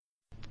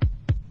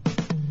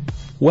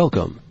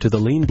Welcome to the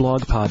Lean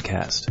Blog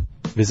Podcast.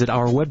 Visit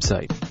our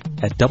website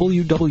at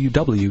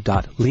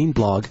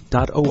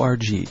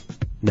www.leanblog.org.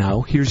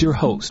 Now, here's your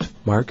host,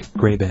 Mark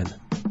Graban.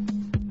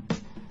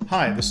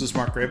 Hi, this is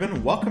Mark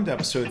Graban. Welcome to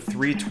episode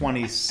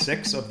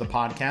 326 of the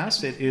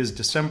podcast. It is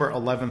December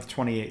 11th,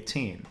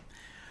 2018.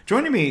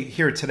 Joining me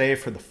here today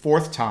for the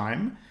fourth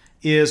time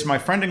is my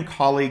friend and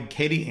colleague,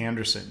 Katie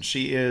Anderson.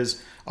 She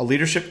is a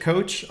leadership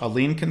coach, a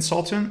lean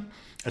consultant,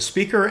 a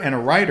speaker, and a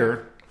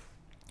writer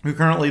who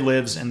currently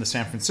lives in the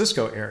San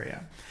Francisco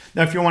area.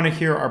 Now, if you want to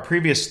hear our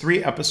previous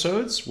three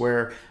episodes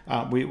where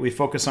we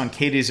focus on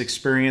Katie's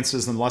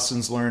experiences and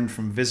lessons learned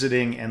from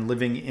visiting and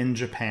living in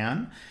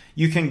Japan,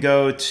 you can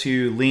go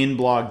to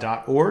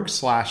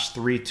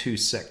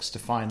leanblog.org/326 to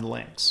find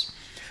links.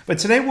 But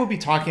today we'll be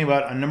talking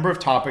about a number of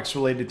topics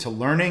related to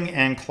learning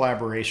and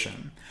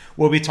collaboration.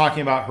 We'll be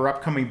talking about her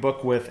upcoming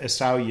book with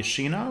Isao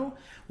Yoshino.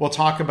 We'll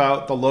talk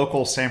about the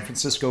local San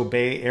Francisco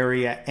Bay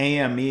Area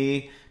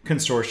AME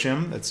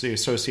Consortium, that's the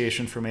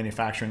Association for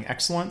Manufacturing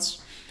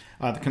Excellence,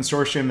 the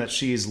consortium that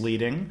she's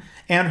leading,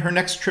 and her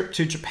next trip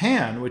to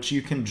Japan, which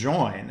you can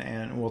join,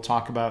 and we'll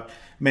talk about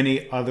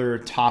many other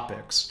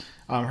topics.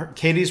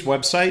 Katie's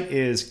website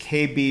is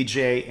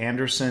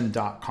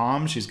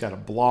kbjanderson.com. She's got a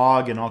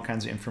blog and all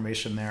kinds of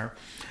information there.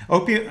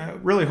 I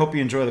really hope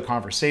you enjoy the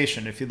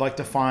conversation. If you'd like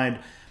to find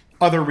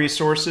other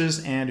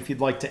resources, and if you'd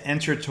like to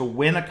enter to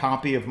win a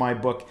copy of my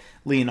book,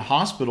 Lean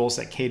Hospitals,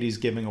 that Katie's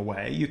giving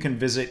away, you can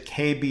visit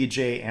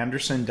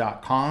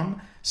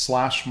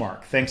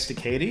kbjanderson.com/Mark. Thanks to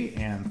Katie,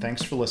 and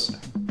thanks for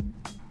listening.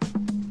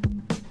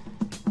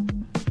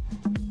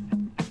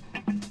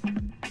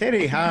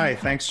 Katie, hi.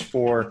 Thanks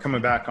for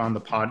coming back on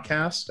the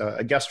podcast.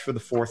 A guest for the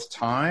fourth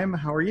time.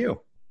 How are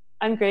you?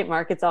 I'm great,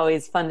 Mark. It's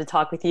always fun to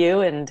talk with you,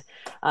 and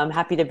I'm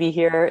happy to be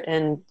here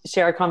and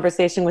share a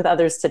conversation with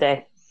others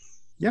today.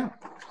 Yeah.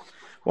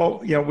 Well,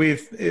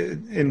 we've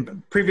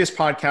in previous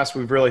podcasts,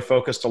 we've really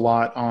focused a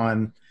lot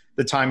on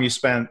the time you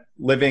spent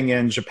living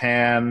in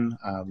Japan,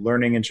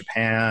 learning in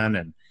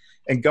Japan,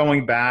 and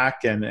going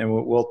back, and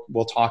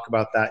we'll talk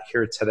about that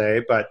here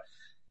today. But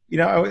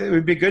it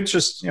would be good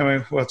just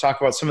we'll talk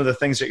about some of the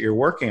things that you're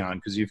working on,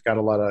 because you've got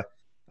a lot of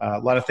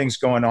things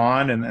going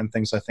on and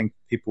things I think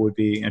people would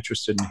be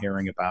interested in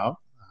hearing about.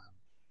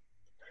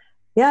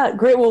 Yeah,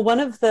 great. Well, one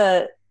of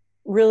the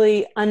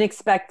really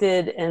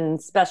unexpected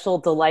and special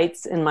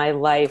delights in my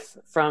life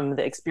from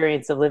the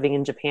experience of living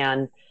in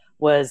Japan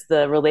was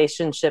the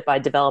relationship I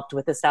developed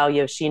with Isao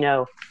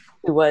Yoshino,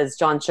 who was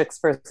John Shook's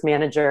first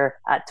manager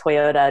at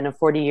Toyota and a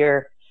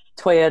 40-year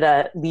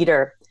Toyota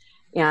leader.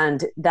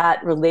 And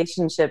that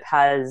relationship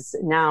has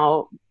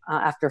now,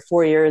 after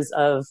 4 years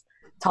of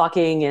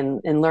talking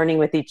and learning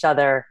with each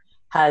other,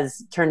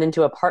 has turned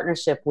into a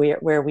partnership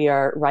where we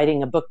are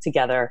writing a book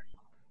together,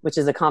 which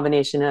is a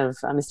combination of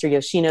Mr.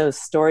 Yoshino's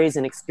stories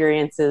and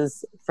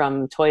experiences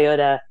from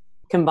Toyota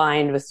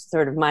combined with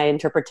sort of my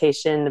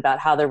interpretation about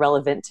how they're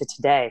relevant to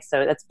today.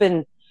 So that's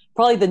been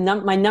probably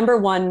my number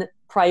one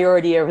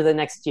priority over the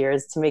next year,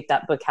 is to make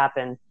that book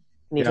happen.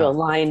 I need to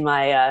align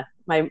my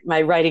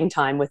writing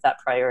time with that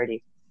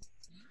priority.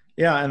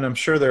 Yeah, and I'm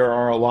sure there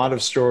are a lot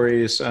of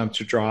stories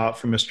to draw out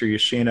from Mr.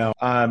 Yoshino.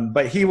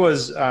 But he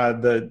was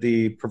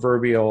the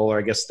proverbial, or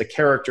I guess the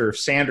character of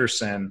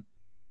Sanderson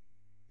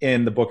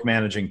in the book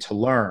Managing to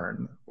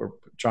Learn, where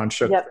John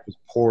Shook was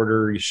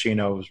Porter,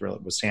 Yoshino was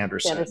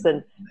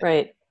Sanderson.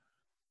 Right.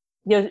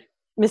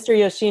 Mr.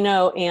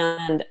 Yoshino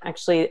and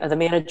actually the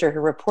manager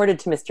who reported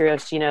to Mr.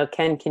 Yoshino,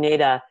 Ken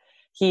Kaneda,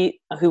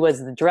 who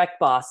was the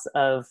direct boss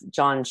of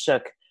John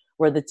Shook,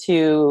 were the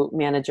two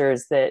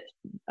managers that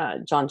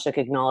John Shook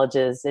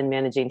acknowledges in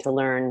Managing to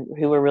Learn,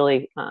 who were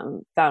really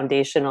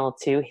foundational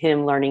to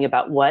him learning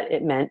about what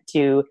it meant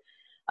to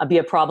be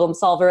a problem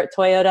solver at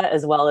Toyota,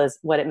 as well as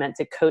what it meant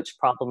to coach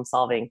problem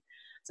solving.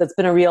 So it's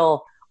been a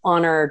real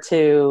honor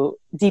to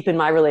deepen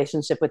my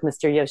relationship with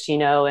Mr.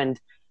 Yoshino and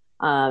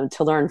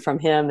to learn from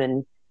him.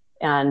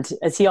 And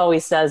as he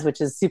always says,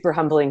 which is super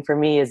humbling for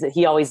me, is that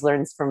he always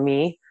learns from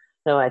me.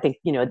 So I think,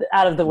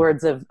 out of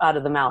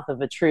the mouth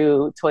of a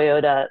true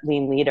Toyota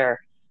lean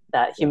leader,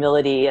 that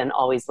humility and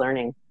always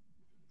learning.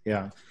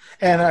 Yeah.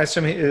 And I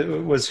assume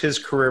it was his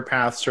career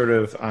path sort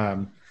of,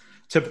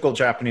 typical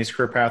Japanese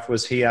career path.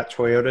 Was he at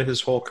Toyota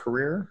his whole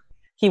career?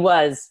 He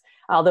was,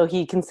 although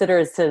he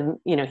considers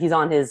he's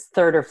on his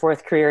third or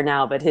fourth career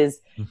now, but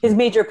his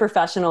major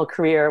professional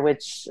career,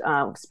 which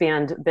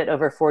spanned a bit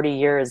over 40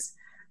 years,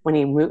 when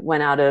he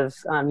went out of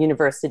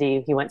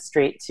university, he went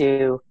straight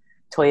to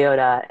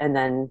Toyota, and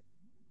then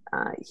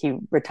he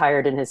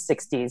retired in his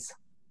 60s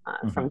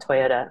from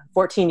Toyota.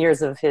 14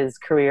 years of his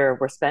career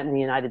were spent in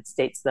the United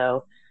States,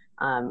 though.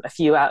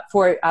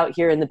 Four out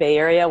here in the Bay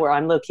Area where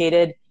I'm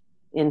located,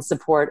 in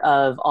support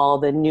of all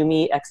the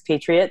NUMMI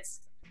expatriates,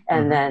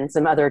 and then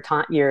some other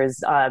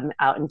years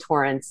out in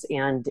Torrance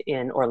and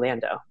in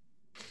Orlando.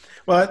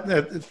 Well,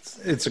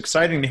 it's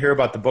exciting to hear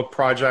about the book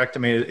project. I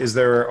mean, is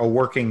there a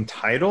working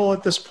title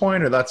at this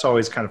point, or that's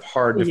always kind of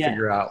hard to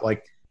figure out?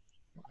 Like,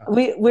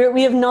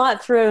 we have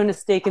not thrown a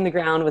stake in the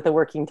ground with a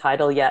working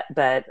title yet,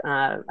 but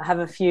I have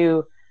a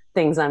few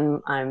things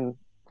I'm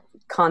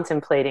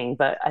contemplating,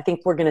 but I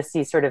think we're going to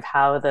see sort of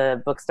how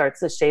the book starts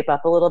to shape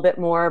up a little bit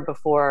more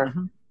before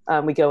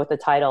we go with the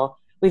title.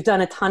 We've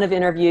done a ton of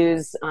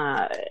interviews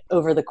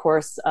over the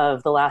course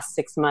of the last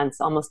 6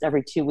 months, almost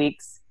every 2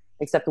 weeks,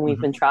 except when we've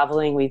been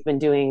traveling. We've been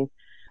doing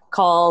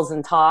calls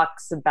and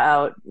talks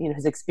about,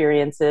 his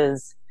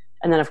experiences.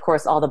 And then, of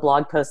course, all the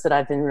blog posts that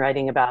I've been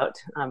writing about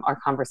our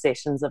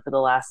conversations over the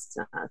last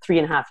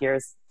 3.5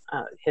 years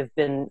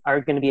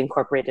are going to be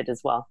incorporated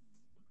as well.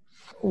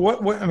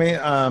 Not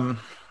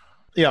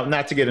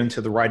to get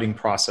into the writing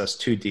process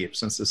too deep,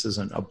 since this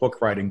isn't a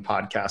book writing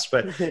podcast,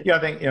 but I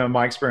think,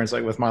 my experience,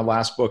 like with my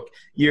last book,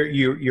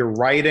 you're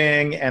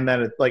writing, and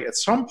then at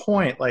some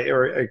point,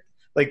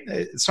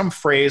 some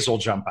phrase will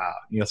jump out,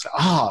 and you'll say,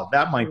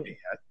 that might be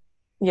it.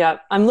 Yeah,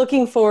 I'm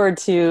looking forward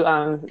to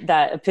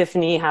that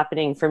epiphany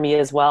happening for me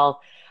as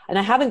well. And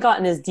I haven't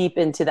gotten as deep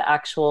into the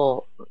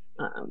actual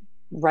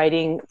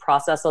writing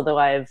process, although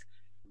I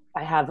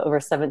have over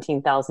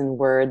 17,000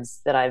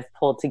 words that I've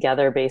pulled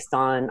together based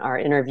on our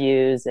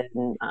interviews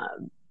and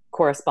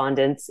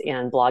correspondence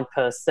and blog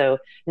posts. So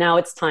now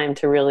it's time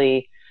to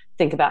really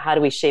think about how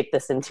do we shape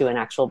this into an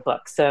actual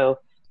book. So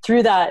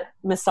through that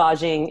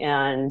massaging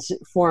and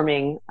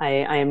forming, I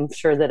am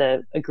sure that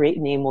a great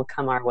name will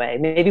come our way.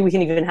 Maybe we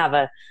can even have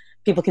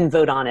people can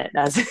vote on it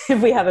as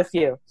if we have a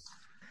few.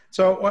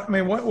 So,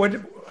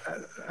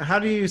 how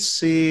do you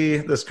see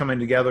this coming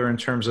together in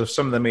terms of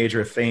some of the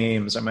major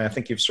themes? I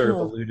think you've sort of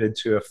alluded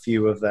to a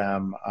few of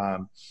them,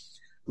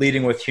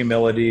 leading with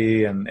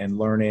humility and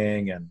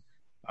learning and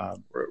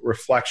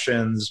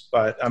reflections.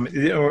 But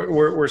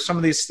were some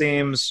of these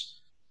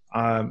themes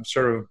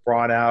sort of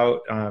brought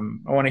out? I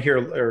want to hear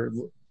or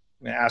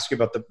ask you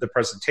about the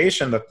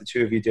presentation that the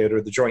two of you did,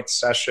 or the joint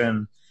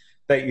session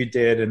that you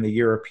did in the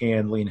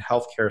European Lean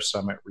Healthcare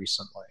Summit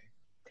recently.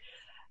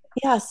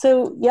 Yeah.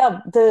 So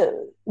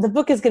the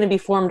book is going to be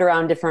formed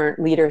around different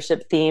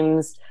leadership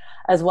themes,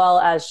 as well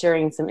as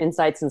sharing some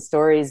insights and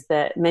stories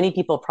that many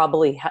people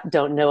probably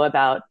don't know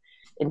about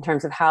in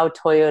terms of how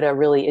Toyota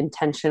really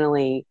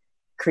intentionally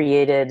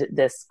created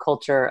this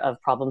culture of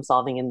problem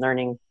solving and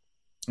learning.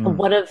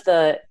 One of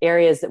the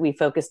areas that we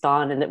focused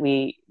on and that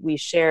we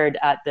shared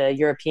at the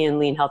European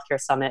Lean Healthcare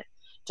Summit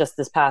just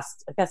this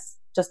past,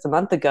 just a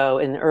month ago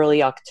in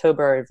early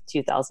October of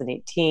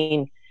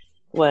 2018,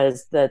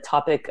 was the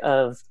topic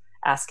of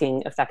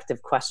asking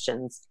effective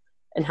questions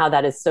and how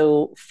that is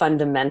so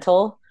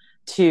fundamental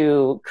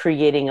to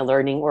creating a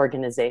learning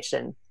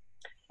organization.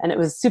 And it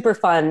was super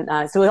fun.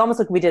 So it almost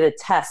like we did a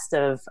test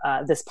of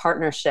this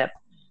partnership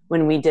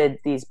when we did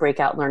these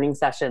breakout learning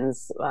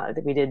sessions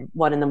that we did,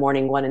 one in the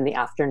morning, one in the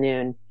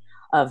afternoon,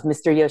 of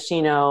Mr.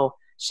 Yoshino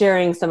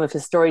sharing some of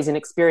his stories and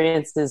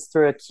experiences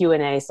through a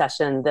Q&A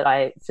session that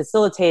I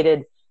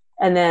facilitated,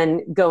 and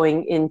then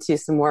going into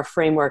some more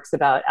frameworks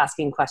about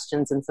asking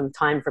questions and some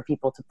time for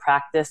people to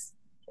practice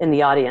in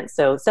the audience.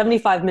 So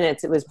 75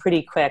 minutes, it was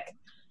pretty quick,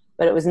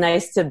 but it was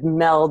nice to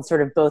meld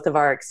sort of both of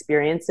our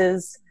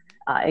experiences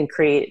and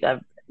create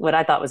what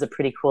I thought was a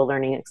pretty cool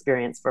learning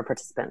experience for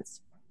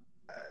participants.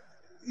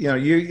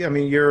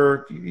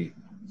 You're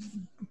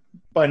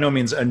by no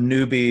means a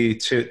newbie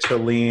to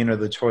Lean or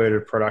the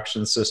Toyota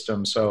production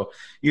system. So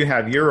you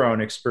have your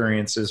own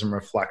experiences and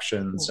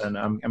reflections. And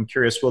I'm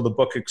curious, will the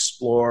book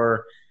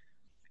explore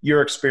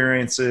your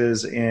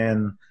experiences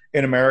in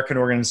American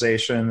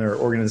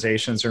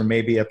organizations or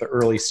maybe at the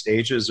early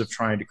stages of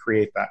trying to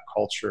create that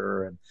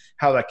culture, and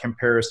how that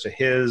compares to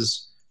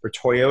his or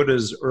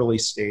Toyota's early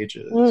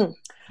stages?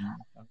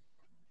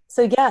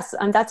 So yes,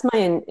 that's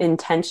my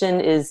intention,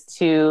 is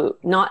to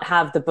not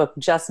have the book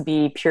just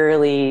be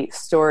purely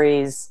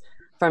stories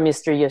from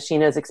Mr.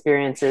 Yoshino's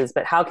experiences,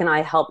 but how can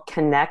I help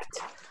connect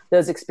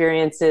those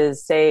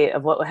experiences, say,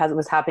 of what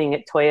was happening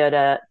at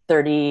Toyota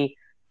 30,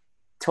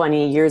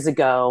 20 years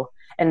ago,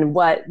 and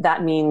what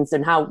that means,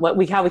 and how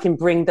we can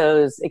bring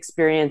those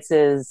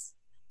experiences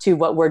to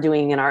what we're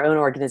doing in our own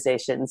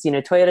organizations.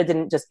 Toyota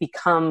didn't just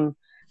become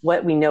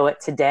what we know it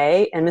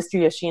today. And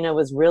Mr. Yoshino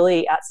was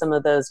really at some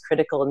of those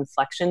critical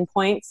inflection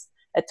points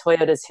at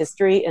Toyota's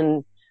history,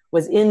 and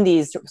was in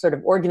these sort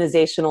of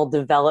organizational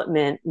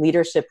development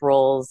leadership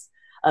roles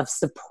of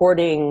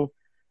supporting,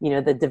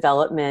 the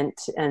development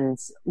and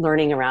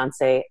learning around,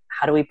 say,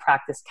 how do we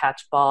practice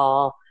catch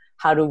ball?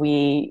 How do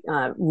we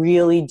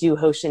really do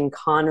Hoshin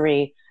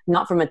Kanri,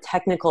 not from a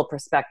technical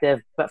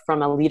perspective, but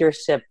from a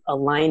leadership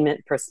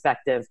alignment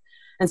perspective?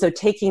 And so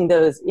taking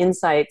those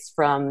insights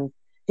from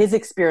his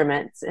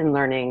experiments in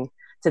learning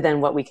to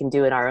then what we can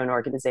do in our own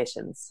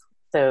organizations.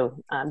 So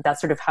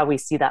that's sort of how we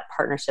see that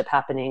partnership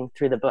happening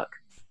through the book.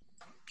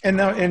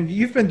 And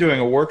you've been doing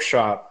a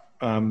workshop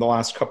the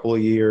last couple of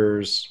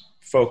years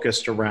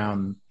focused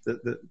around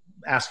the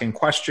asking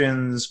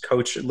questions,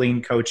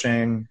 lean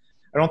coaching.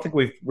 I don't think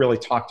we've really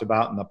talked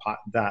about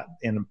that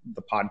in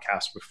the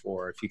podcast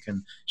before. If you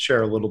can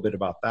share a little bit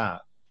about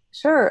that.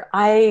 Sure.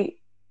 I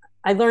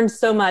learned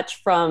so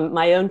much from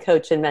my own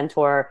coach and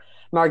mentor,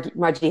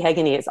 Margie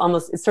Hegany.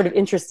 It's sort of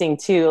interesting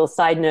too. A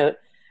side note,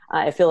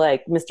 I feel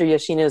like Mr.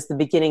 Yoshino is the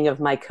beginning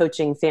of my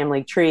coaching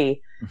family tree.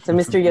 So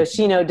Mr.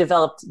 Yoshino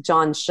developed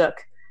John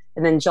Shook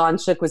And then John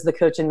Shook was the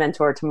coach and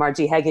mentor to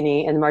Margie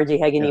Hegany, and Margie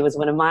Hegany was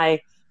one of my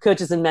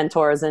coaches and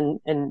mentors, and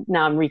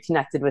now I'm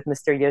reconnected with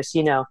Mr.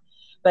 Yoshino.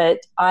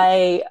 But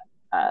I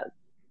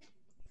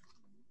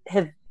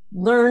have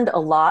learned a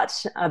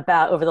lot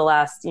about over the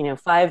last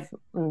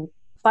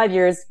 5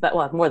 years, but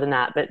well, more than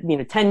that, but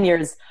 10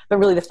 years, but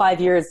really the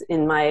 5 years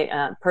in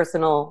my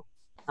personal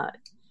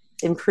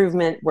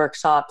improvement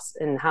workshops,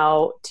 and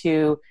how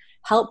to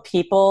help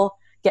people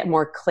get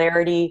more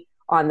clarity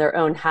on their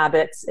own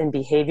habits and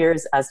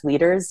behaviors as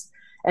leaders,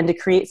 and to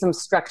create some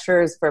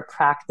structures for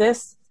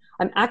practice.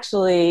 I'm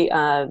actually,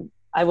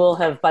 I will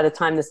have, by the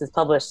time this is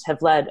published,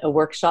 have led a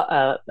workshop,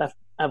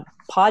 a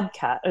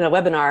podcast, a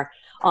webinar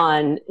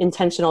on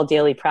intentional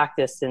daily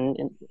practice, and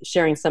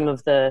sharing some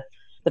of the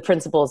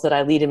principles that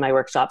I lead in my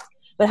workshop.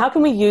 But how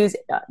can we use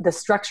the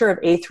structure of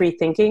A3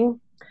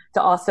 thinking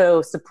to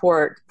also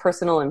support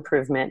personal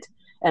improvement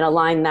and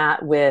align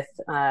that with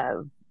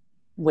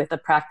a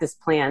practice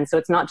plan? So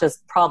it's not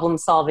just problem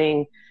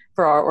solving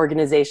for our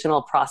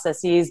organizational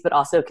processes, but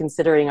also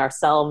considering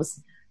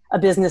ourselves a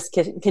business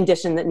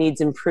condition that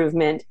needs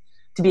improvement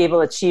to be able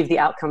to achieve the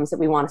outcomes that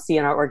we want to see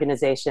in our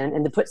organization,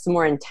 and to put some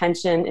more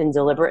intention and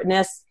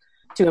deliberateness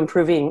to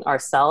improving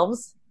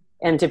ourselves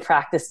and to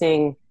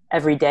practicing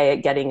every day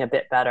at getting a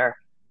bit better.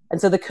 And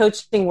so the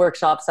coaching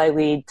workshops I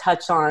lead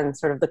touch on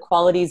sort of the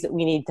qualities that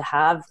we need to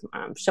have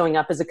showing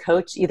up as a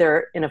coach,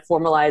 either in a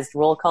formalized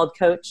role called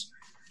coach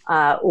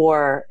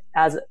or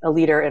as a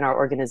leader in our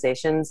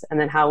organizations, and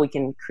then how we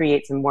can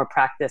create some more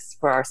practice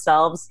for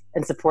ourselves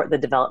and support the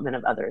development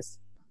of others.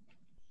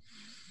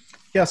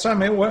 Yeah, so I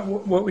mean,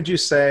 what would you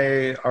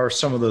say are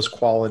some of those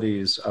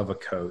qualities of a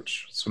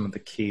coach, some of the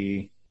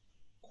key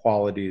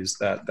qualities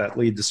that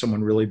lead to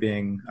someone really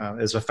being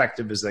as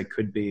effective as they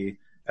could be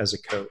as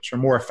a coach, or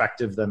more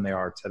effective than they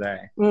are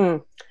today?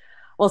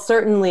 Well,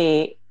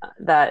 certainly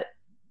that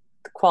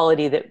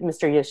quality that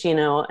Mr.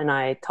 Yoshino and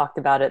I talked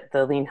about at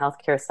the Lean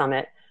Healthcare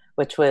Summit,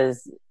 which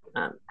was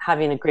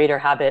having a greater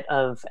habit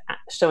of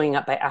showing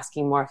up by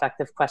asking more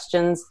effective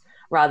questions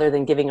rather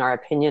than giving our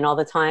opinion all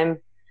the time.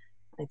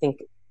 I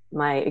think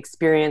my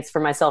experience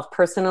for myself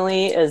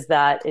personally is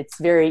that it's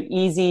very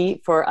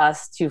easy for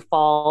us to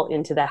fall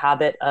into the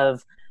habit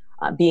of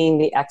being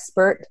the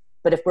expert.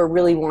 But if we're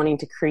really wanting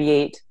to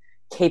create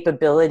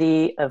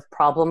capability of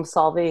problem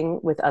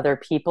solving with other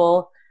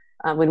people,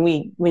 when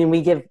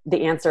we give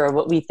the answer or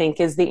what we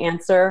think is the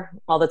answer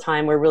all the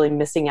time, we're really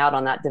missing out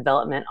on that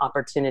development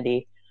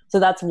opportunity. So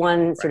that's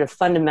one sort of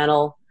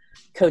fundamental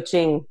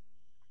coaching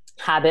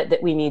habit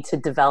that we need to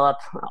develop,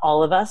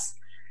 all of us.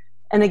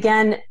 And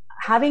again,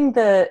 having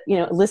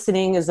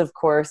listening is of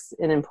course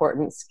an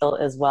important skill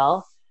as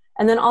well.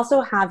 And then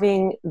also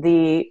having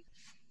the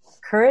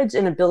courage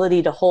and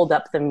ability to hold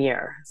up the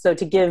mirror. So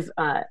to give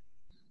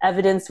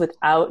evidence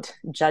without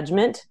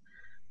judgment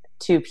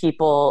to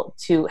people,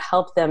 to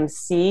help them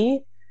see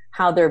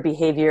how their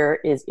behavior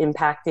is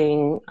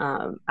impacting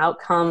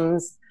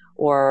outcomes,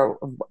 or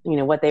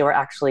what they were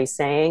actually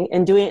saying,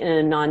 and doing it in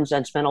a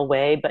non-judgmental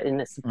way, but in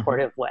a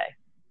supportive way.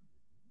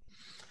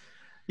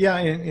 Yeah,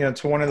 and,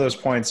 to one of those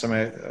points, I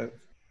mean,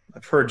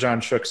 I've heard John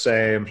Shook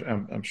say,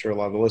 I'm sure a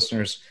lot of the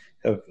listeners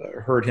have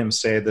heard him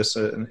say this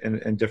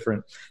in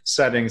different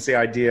settings, the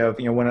idea of,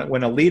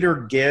 when a leader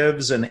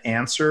gives an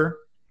answer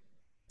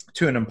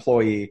to an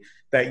employee,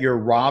 that you're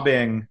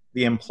robbing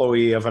the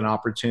employee of an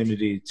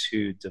opportunity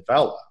to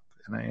develop.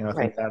 And I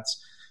think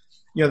that's,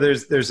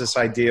 there's this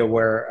idea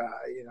where,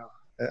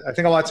 I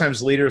think a lot of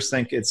times leaders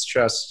think it's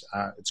just,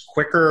 it's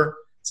quicker,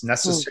 it's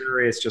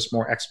necessary, it's just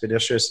more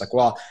expeditious. Like,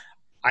 well,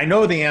 I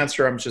know the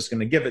answer, I'm just going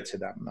to give it to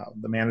them. No,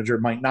 the manager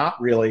might not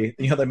really,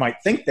 they might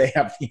think they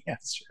have the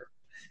answer,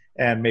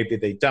 and maybe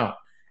they don't.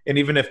 And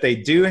even if they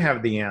do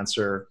have the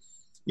answer,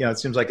 it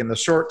seems like in the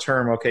short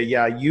term, okay,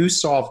 yeah, you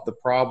solved the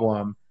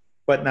problem,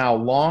 but now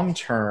long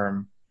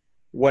term,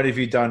 what have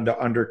you done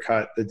to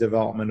undercut the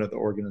development of the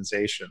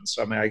organization?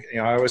 So I mean,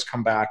 I always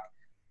come back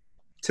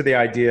to the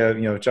idea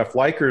of, Jeff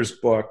Liker's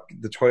book,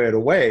 The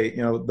Toyota Way,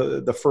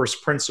 the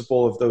first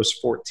principle of those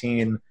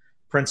 14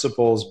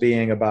 principles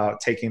being about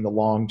taking the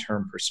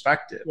long-term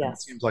perspective. Yes. And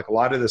it seems like a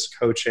lot of this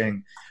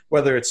coaching,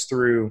 whether it's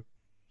through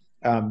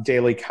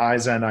daily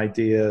Kaizen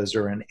ideas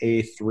or an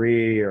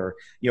A3 or,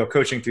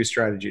 coaching through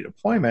strategy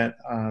deployment,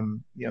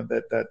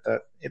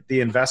 that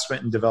the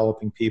investment in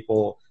developing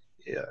people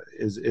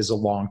is a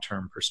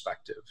long-term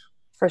perspective.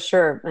 For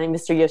sure. I mean,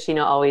 Mr.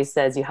 Yoshino always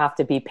says you have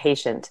to be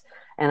patient.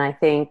 And I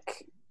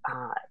think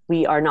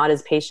we are not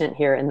as patient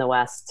here in the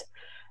West.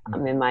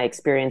 In my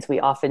experience, we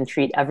often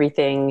treat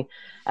everything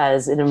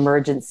as an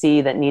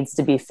emergency that needs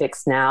to be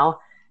fixed now.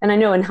 And I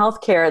know in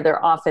healthcare,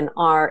 there often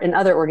are, in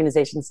other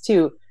organizations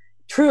too,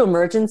 true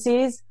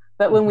emergencies.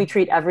 But when we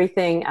treat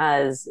everything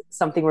as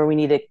something where we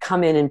need to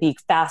come in and be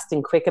fast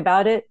and quick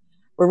about it,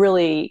 we're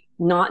really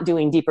not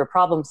doing deeper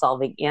problem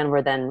solving. And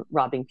we're then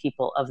robbing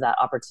people of that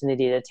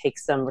opportunity to take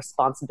some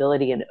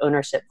responsibility and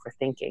ownership for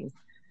thinking.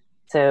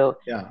 So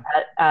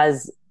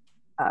as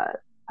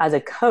a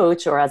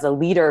coach or as a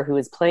leader who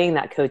is playing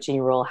that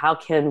coaching role, how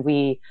can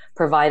we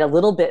provide a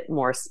little bit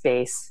more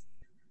space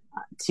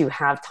to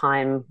have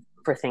time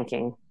for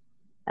thinking.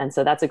 And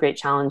so that's a great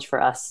challenge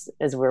for us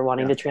as we're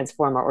wanting to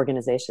transform our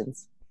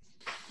organizations.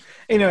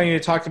 You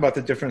talked about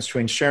the difference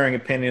between sharing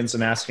opinions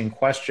and asking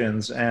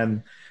questions.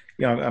 And,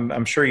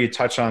 I'm sure you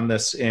touch on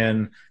this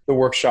in the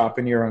workshop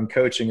in your own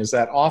coaching, is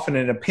that often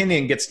an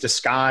opinion gets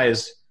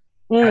disguised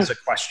as a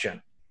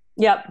question.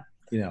 Yep.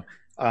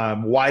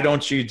 Why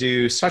don't you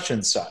do such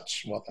and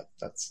such? Well,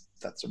 that's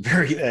a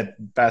very,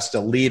 at best, a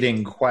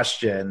leading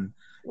question.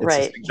 It's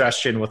a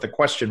suggestion with a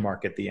question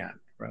mark at the end.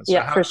 Right?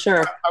 So for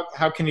sure.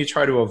 How can you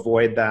try to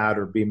avoid that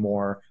or be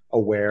more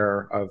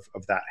aware of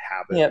that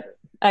habit? Yep.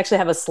 I actually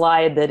have a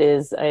slide that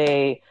is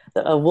a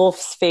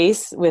wolf's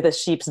face with a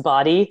sheep's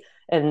body.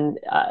 And,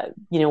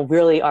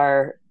 really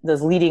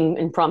those leading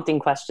and prompting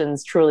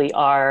questions truly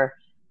are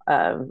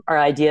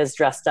ideas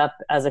dressed up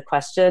as a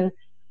question.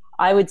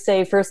 I would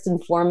say first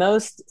and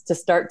foremost to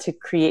start to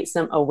create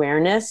some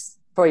awareness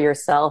for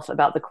yourself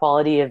about the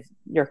quality of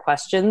your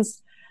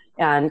questions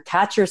and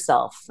catch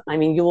yourself. I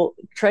mean, you will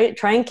try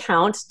and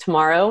count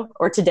tomorrow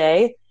or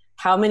today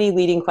how many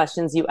leading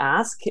questions you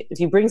ask. If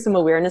you bring some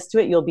awareness to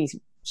it, you'll be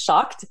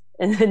shocked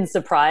and then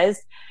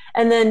surprised.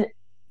 And then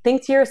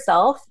think to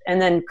yourself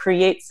and then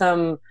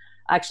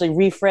actually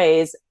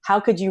rephrase. How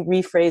could you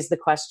rephrase the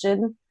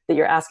question that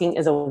you're asking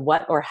as a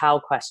what or how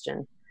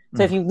question?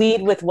 So if you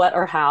lead with what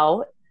or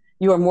how,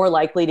 you are more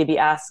likely to be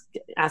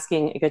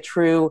asking a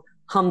true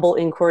humble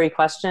inquiry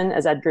question,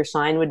 as Edgar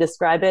Schein would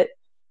describe it,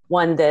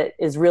 one that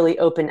is really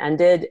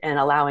open-ended and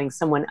allowing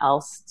someone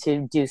else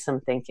to do some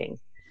thinking.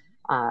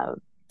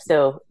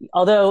 So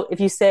although if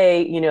you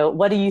say,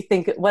 what do you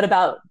think, what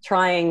about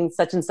trying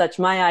such and such,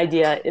 my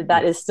idea,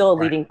 that is still a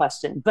leading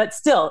question. But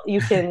still, you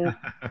can,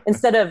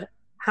 instead of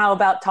how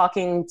about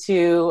talking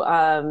to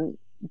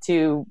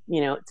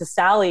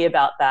Sally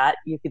about that,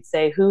 you could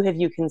say, who have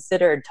you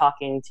considered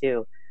talking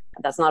to?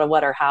 That's not a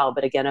what or how,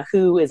 but again, a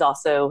who is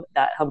also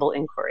that humble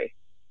inquiry.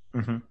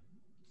 Mm-hmm.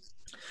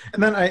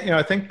 And then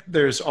I think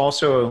there's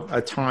also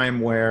a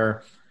time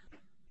where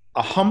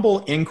a humble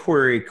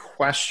inquiry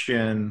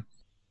question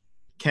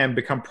can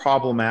become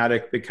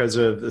problematic because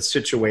of the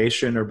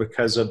situation or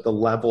because of the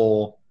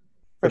level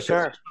of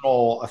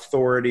positional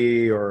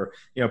authority or,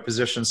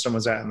 position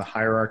someone's at in the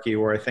hierarchy,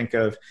 where I think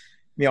of,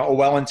 a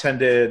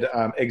well-intended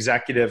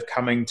executive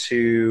coming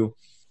to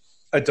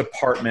a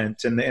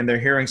department and they're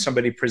hearing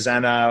somebody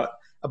present out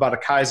about a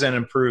Kaizen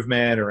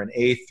improvement or an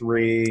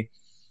A3.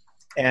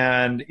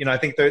 And, I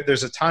think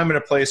there's a time and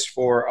a place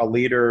for a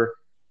leader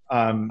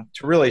to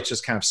really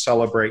just kind of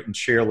celebrate and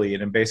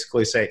cheerlead and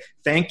basically say,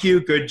 thank you,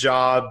 good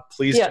job,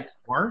 please do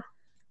more,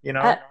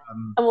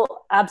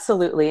 Well,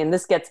 absolutely. And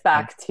this gets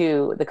back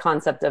to the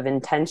concept of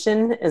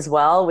intention as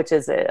well, which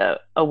is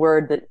a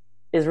word that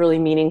is really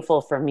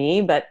meaningful for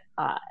me. But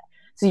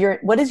so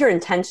what is your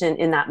intention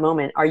in that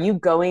moment? Are you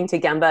going to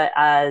Gemba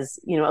as,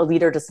 a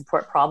leader to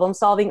support problem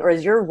solving, or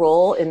is your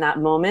role in that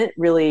moment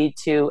really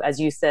to, as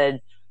you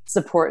said,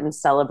 support and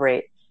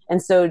celebrate?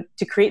 And so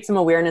to create some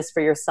awareness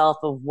for yourself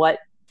of what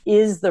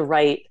is the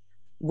right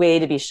way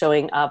to be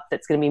showing up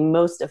that's going to be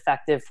most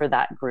effective for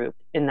that group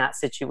in that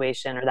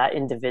situation or that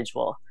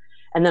individual,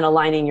 and then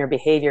aligning your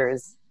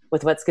behaviors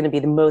with what's going to be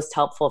the most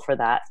helpful for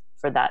that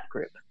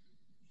group.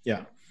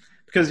 Yeah,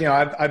 because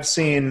I've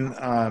seen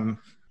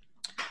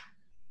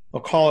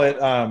we'll call it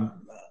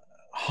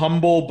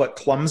humble but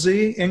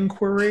clumsy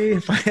inquiry,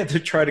 if I had to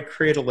try to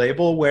create a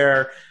label,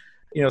 where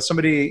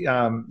somebody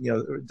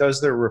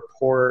does their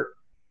report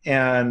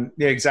and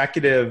the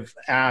executive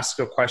asks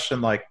a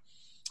question like,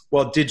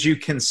 well, did you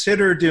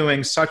consider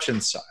doing such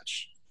and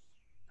such?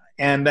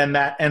 And then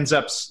that ends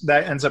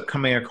up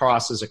coming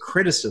across as a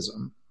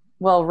criticism.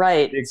 Well,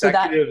 right. The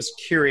executive's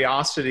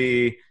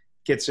curiosity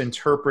gets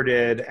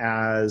interpreted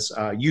as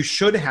you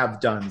should have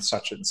done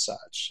such and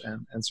such.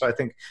 And so I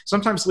think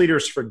sometimes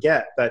leaders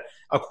forget that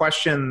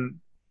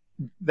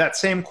that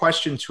same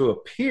question to a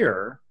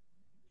peer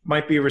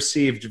might be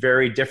received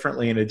very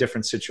differently in a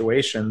different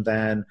situation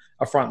than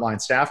a frontline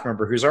staff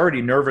member who's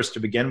already nervous to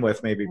begin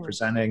with, maybe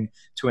presenting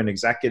to an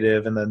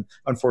executive. And then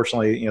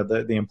unfortunately,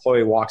 the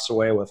employee walks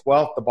away with,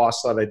 well, the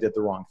boss thought I did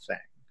the wrong thing,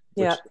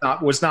 which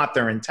was not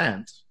their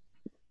intent.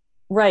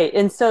 Right.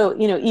 And so,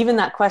 even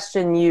that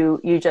question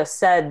you just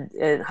said,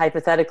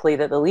 hypothetically,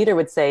 that the leader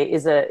would say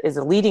is a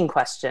leading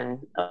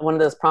question, one of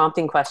those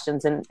prompting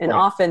questions. And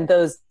often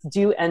those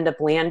do end up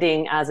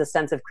landing as a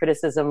sense of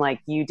criticism, like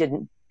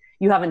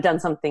you haven't done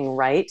something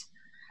right.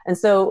 And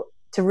so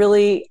to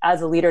really,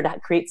 as a leader, to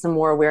create some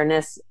more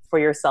awareness for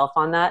yourself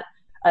on that,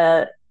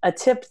 a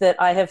tip that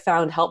I have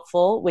found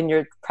helpful when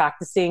you're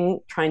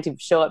practicing trying to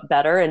show up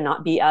better and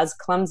not be as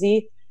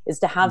clumsy is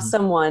to have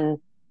someone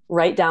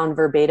write down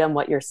verbatim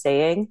what you're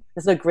saying.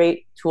 This is a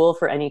great tool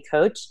for any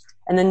coach.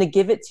 And then to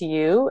give it to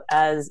you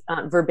as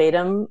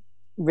verbatim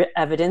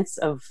evidence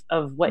of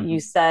what you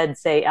said,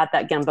 say, at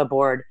that Gemba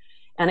board.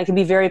 And it can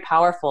be very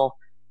powerful.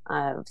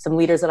 Some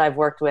leaders that I've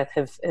worked with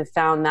have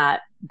found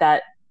that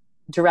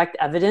direct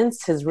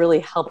evidence has really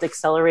helped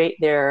accelerate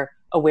their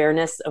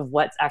awareness of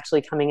what's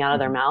actually coming out of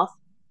their mouth.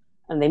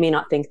 And they may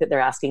not think that they're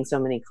asking so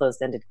many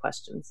closed-ended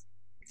questions.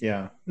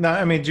 Yeah. Now,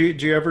 I mean, do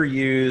you ever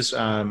use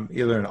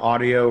either an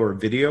audio or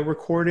video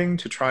recording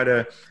to try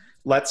to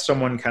let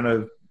someone kind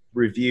of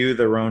review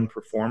their own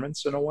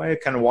performance in a way?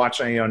 Kind of watch,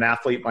 an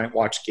athlete might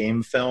watch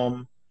game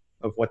film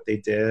of what they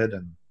did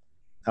and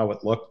how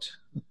it looked.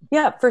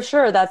 Yeah, for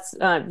sure. That's,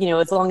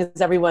 as long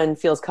as everyone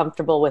feels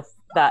comfortable with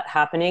that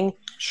happening.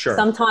 Sure.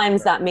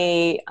 Sometimes that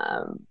may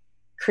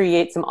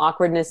create some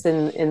awkwardness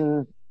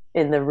in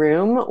the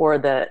room or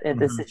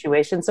the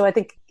situation. So I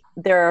think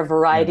there are a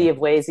variety of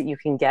ways that you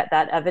can get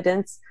that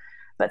evidence,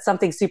 but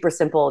something super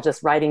simple,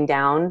 just writing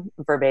down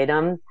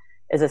verbatim,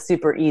 is a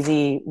super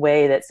easy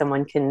way that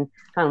someone can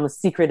kind of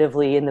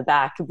secretively in the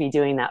back be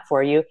doing that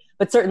for you.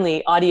 But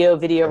certainly audio,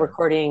 video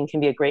recording can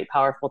be a great,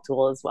 powerful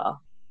tool as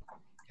well.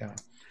 Yeah.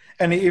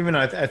 And even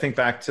I think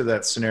back to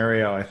that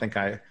scenario, I think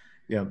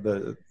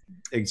the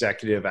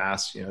executive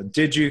asked,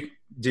 did you,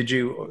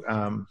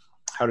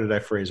 how did I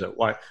phrase it?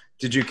 Why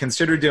did you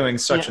consider doing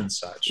such and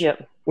such?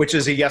 Yep. Which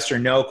is a yes or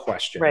no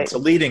question. Right. It's a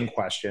leading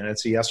question.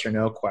 It's a yes or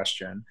no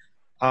question.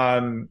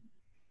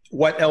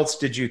 What else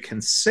did you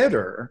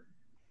consider?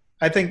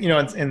 I think,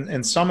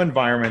 in some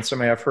environments,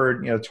 I've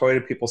heard,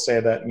 Toyota people say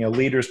that,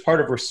 leaders,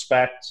 part of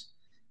respect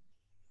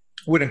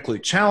would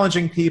include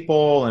challenging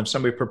people. And if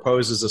somebody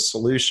proposes a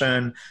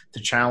solution, to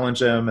challenge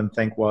them and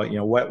think, well,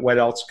 what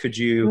else could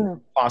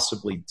you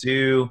possibly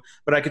do?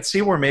 But I could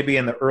see where maybe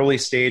in the early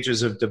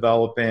stages of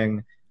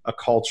developing a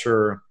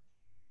culture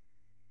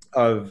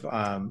of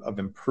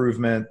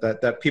improvement,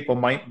 that people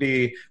might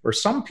be, or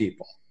some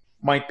people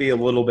might be a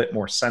little bit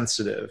more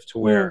sensitive to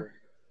where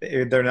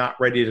they're not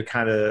ready to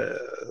kind of,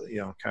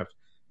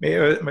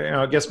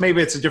 I guess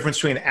maybe it's a difference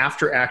between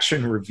after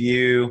action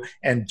review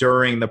and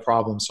during the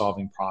problem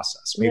solving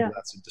process. Maybe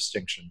that's a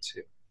distinction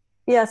too.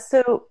 Yeah.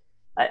 So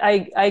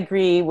I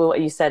agree with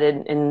what you said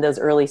in those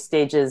early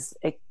stages.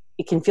 It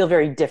can feel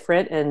very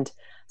different, and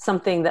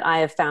something that I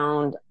have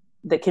found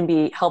that can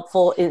be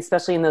helpful,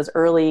 especially in those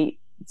early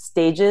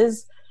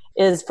stages,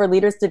 is for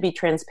leaders to be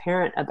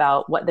transparent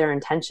about what their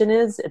intention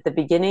is at the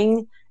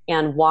beginning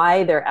and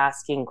why they're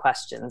asking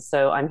questions.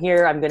 So I'm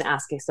here, I'm going to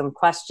ask you some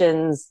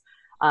questions.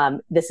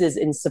 This is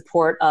in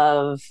support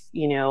of,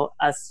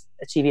 us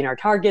achieving our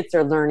targets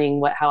or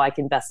learning how I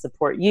can best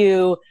support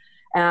you.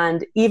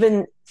 And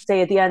even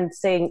say at the end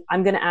saying,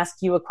 I'm going to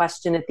ask you a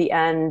question at the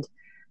end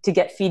to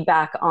get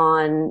feedback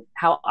on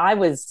how I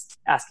was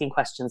asking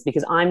questions,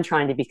 because I'm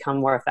trying to become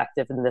more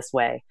effective in this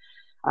way.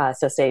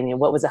 So saying,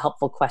 what was a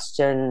helpful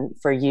question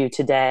for you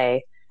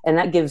today? And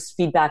that gives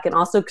feedback and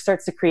also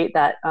starts to create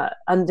that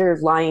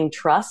underlying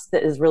trust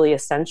that is really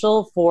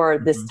essential for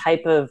this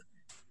type of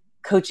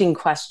coaching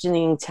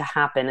questioning to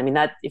happen. I mean,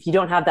 that if you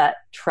don't have that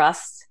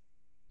trust,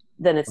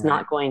 then it's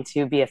not going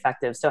to be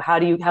effective. So how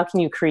can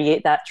you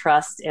create that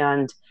trust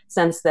and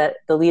sense that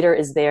the leader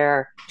is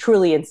there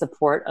truly in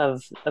support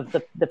of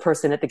the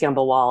person at the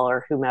gimbal wall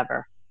or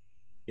whomever?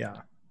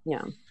 Yeah.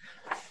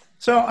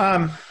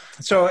 So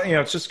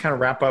just kind of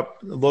wrap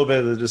up a little bit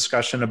of the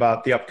discussion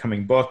about the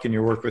upcoming book and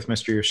your work with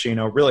Mr.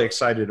 Yoshino. Really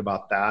excited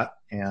about that.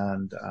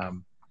 And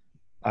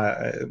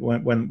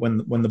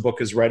when the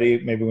book is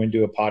ready, maybe we can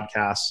do a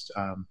podcast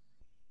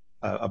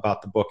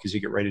about the book as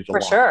you get ready to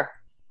launch. For sure.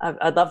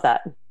 I'd love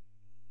that.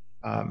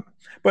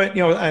 But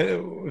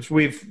as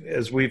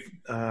we've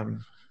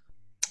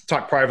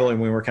talked privately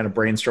when we were kind of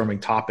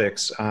brainstorming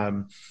topics,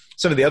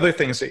 some of the other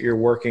things that you're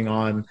working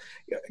on,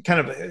 kind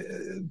of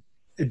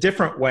a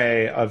different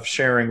way of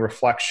sharing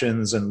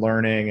reflections and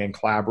learning and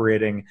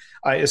collaborating,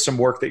 is some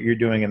work that you're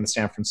doing in the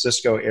San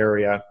Francisco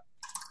area.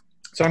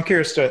 So I'm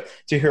curious to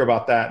hear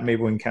about that.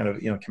 Maybe we can kind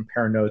of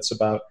compare notes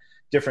about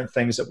different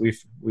things that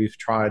we've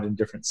tried in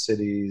different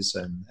cities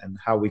and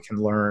how we can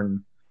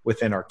learn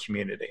within our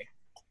community.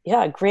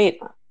 Yeah, great.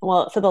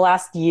 Well, for the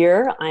last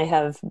year, I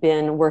have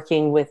been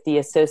working with the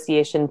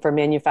Association for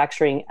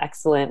Manufacturing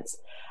Excellence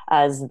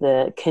as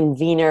the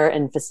convener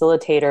and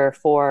facilitator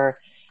for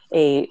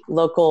a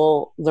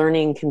local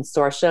learning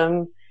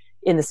consortium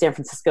in the San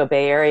Francisco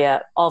Bay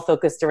Area, all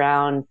focused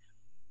around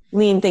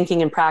lean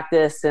thinking and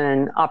practice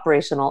and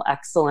operational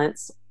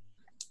excellence.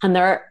 And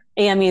their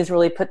AMEs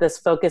really put this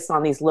focus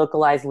on these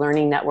localized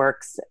learning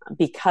networks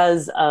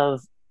because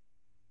of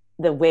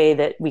the way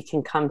that we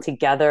can come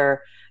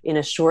together in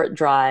a short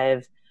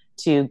drive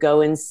to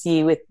go and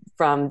see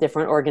from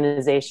different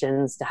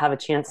organizations, to have a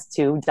chance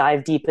to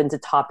dive deep into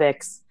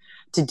topics,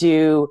 to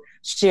do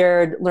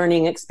shared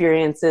learning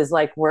experiences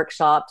like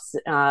workshops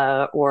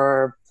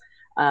or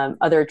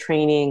other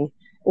training,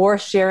 or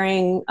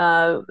sharing,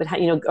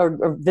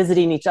 or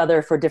visiting each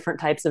other for different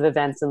types of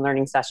events and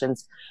learning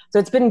sessions. So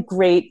it's been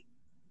great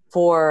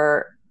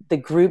for the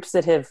groups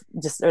that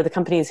the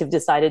companies who've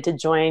decided to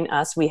join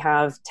us. We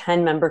have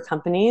 10 member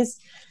companies.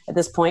 At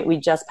this point, we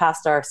just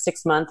passed our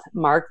 6-month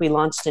mark. We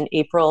launched in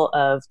April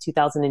of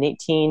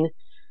 2018,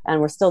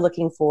 and we're still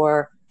looking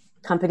for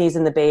companies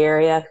in the Bay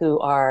Area who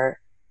are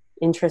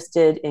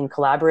interested in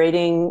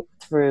collaborating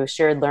through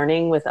shared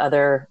learning with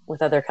other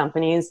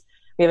companies.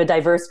 We have a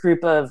diverse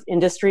group of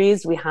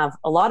industries. We have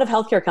a lot of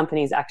healthcare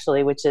companies,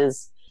 actually, which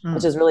is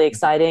really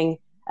exciting.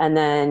 and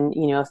then,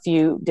 a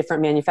few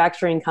different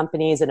manufacturing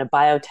companies and a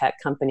biotech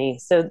company.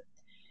 So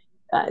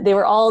they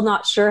were all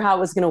not sure how it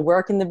was going to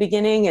work in the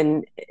beginning.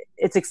 And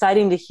it's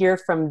exciting to hear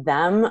from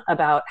them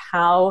about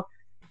how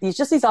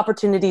these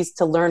opportunities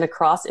to learn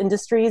across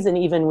industries and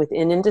even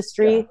within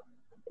industry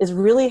is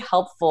really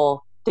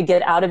helpful to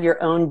get out of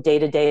your own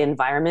day-to-day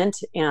environment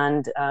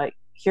and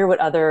hear what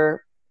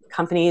other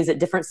companies at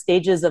different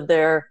stages of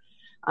their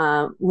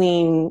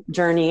lean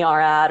journey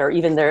are at, or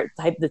even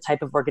the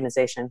type of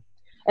organization.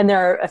 And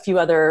there are a few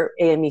other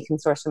AME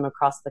consortium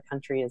across the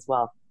country as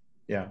well.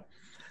 Yeah.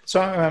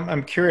 So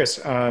I'm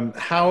curious,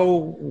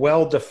 how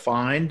well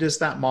defined is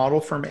that model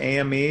from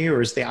AME,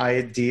 or is the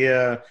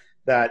idea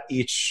that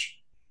each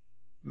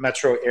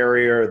metro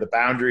area or the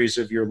boundaries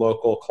of your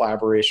local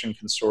collaboration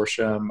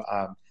consortium,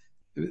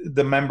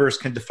 the members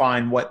can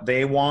define what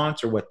they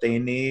want or what they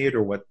need,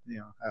 or what,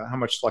 how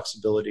much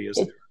flexibility is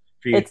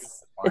there?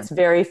 It's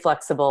very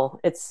flexible.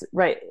 It's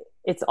right.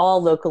 It's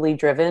all locally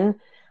driven,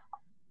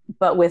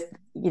 but with,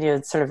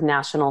 sort of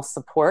national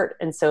support.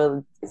 And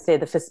so say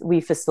we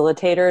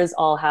facilitators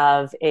all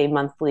have a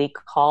monthly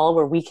call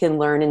where we can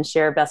learn and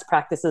share best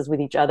practices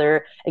with each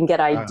other and get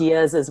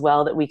ideas as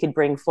well that we could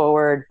bring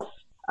forward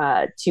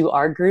to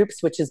our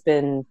groups, which has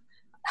been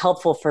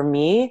helpful for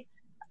me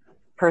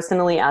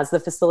personally as the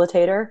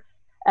facilitator.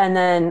 And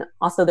then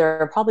also there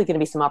are probably going to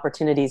be some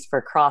opportunities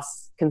for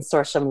cross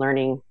consortium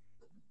learning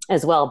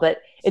as well.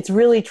 But it's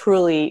really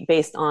truly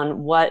based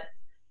on what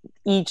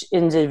each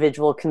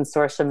individual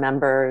consortium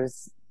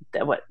members,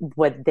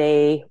 what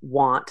they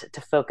want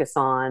to focus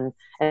on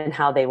and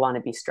how they want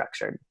to be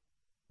structured.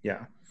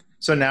 Yeah.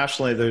 So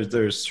nationally,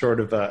 there's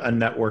sort of a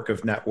network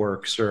of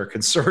networks, or a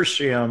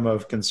consortium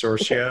of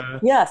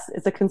consortia. Yes,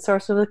 it's a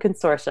consortium of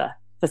consortia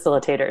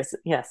facilitators.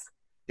 Yes.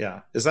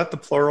 Yeah. Is that the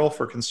plural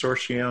for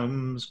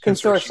consortiums?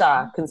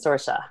 Consortia.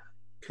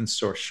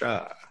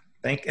 Consortia.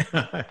 Thank you.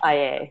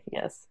 IA.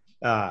 Yes.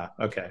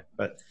 Okay.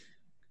 But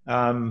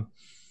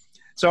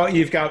so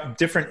you've got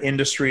different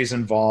industries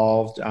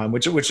involved,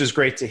 which is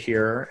great to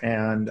hear.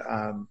 And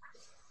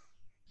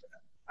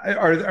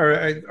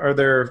are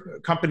there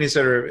companies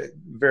that are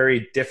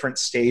very different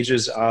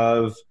stages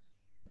of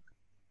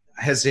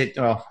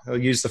I'll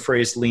use the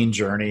phrase lean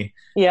journey.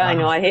 Yeah, I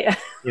know. I hate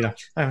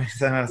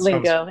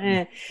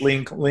lingo.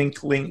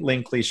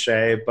 Link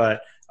cliche,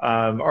 but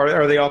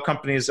are they all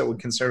companies that would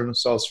consider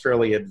themselves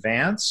fairly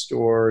advanced,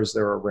 or is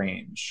there a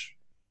range?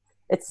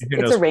 It's a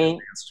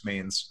range. Advanced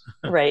means.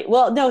 Right.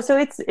 Well, no. So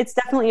it's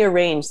definitely a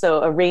range.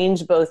 So a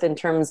range both in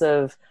terms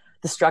of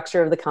the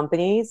structure of the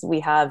companies.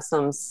 We have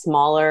some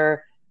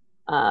smaller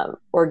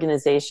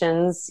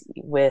organizations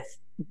with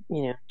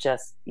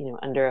just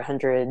under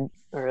 100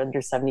 or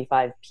under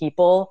 75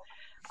 people,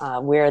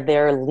 where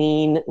their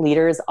lean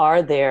leaders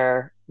are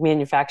their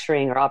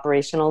manufacturing or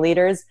operational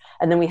leaders,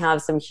 and then we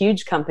have some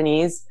huge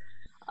companies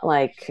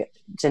like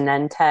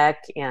Genentech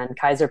and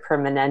Kaiser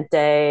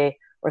Permanente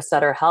or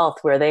Sutter Health,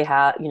 where they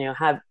have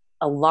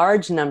a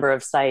large number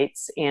of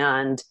sites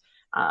and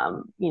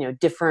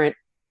different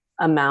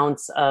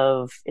amounts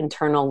of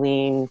internal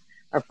lean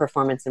or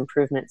performance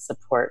improvement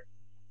support,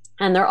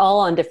 and they're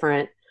all on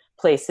different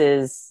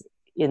places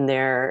in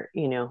their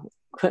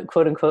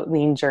quote unquote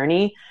lean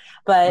journey.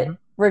 But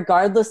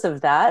regardless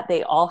of that,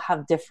 they all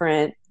have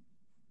different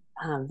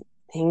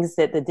things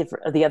that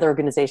the other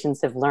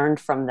organizations have learned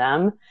from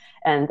them,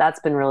 and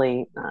that's been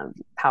really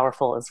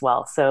powerful as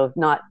well. So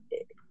not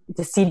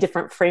to see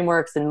different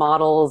frameworks and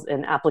models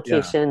and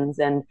applications,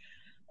 and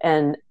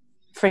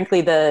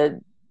frankly,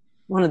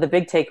 one of the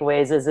big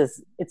takeaways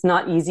is it's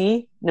not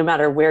easy, no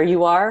matter where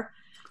you are,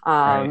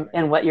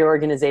 and what your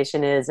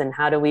organization is, and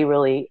how do we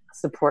really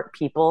support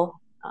people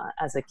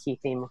as a key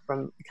theme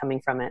coming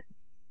from it.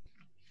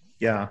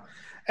 Yeah,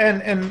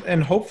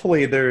 and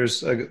hopefully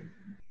there's a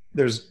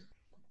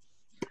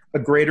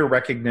greater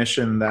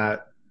recognition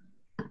that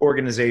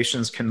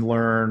organizations can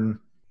learn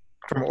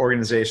from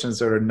organizations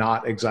that are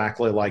not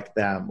exactly like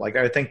them. Like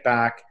I think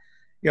back,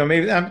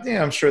 maybe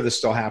I'm sure this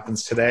still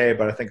happens today,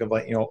 but I think of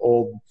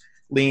old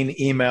lean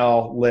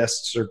email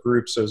lists or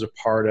groups I was a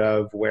part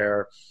of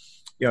where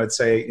it'd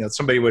say,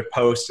 somebody would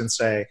post and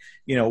say,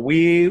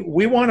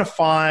 we want to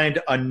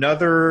find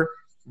another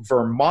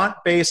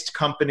Vermont-based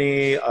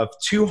company of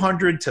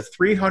 200 to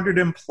 300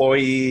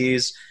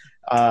 employees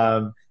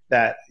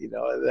that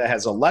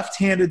has a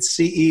left-handed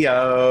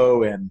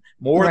CEO and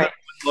more than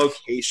one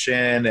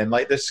location, and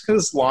like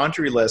this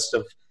laundry list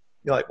of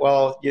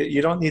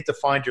you don't need to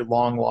find your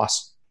long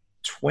lost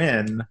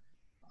twin.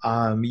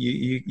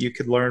 You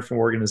could learn from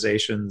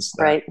organizations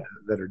that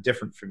are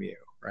different from you,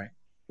 right?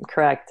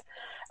 Correct.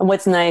 And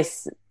what's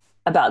nice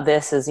about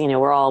this is,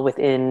 we're all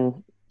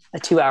within a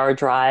 2-hour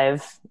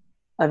drive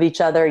of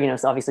each other.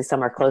 So obviously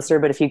some are closer,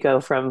 but if you go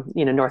from,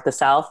 north to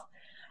south.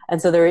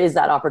 And so there is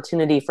that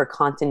opportunity for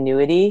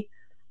continuity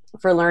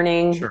for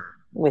learning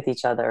with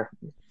each other.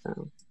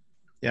 So.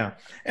 Yeah.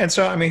 And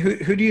so,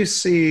 who do you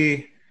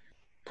see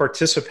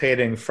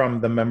participating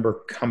from the member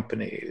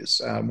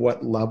companies?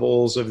 What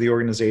levels of the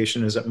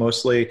organization? Is it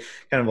mostly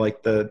kind of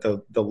like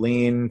the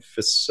lean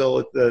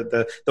facility,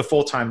 the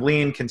full-time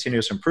lean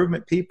continuous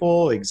improvement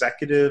people,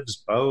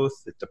 executives, both?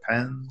 It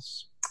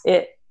depends.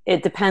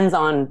 It depends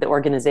on the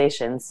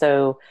organization.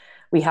 So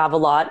we have a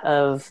lot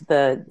of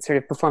the sort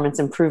of performance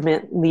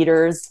improvement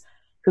leaders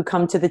who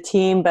come to the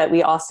team, but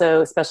we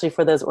also, especially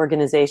for those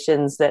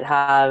organizations that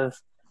have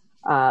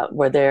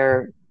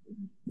where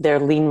their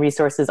lean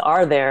resources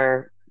are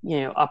their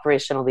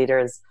operational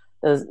leaders,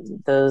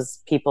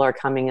 those people are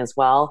coming as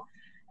well.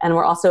 And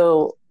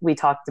we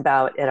talked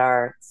about at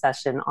our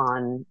session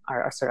on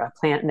our sort of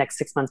next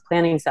 6 months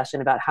planning session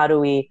about how do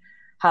we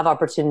have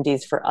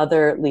opportunities for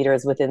other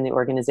leaders within the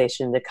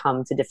organization to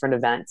come to different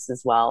events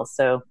as well.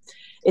 So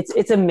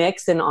it's a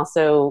mix, and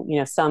also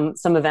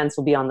some events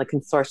will be on the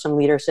consortium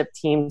leadership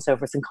team, so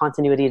for some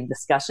continuity of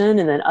discussion,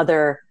 and then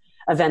other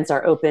events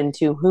are open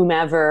to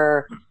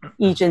whomever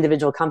each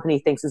individual company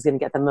thinks is going to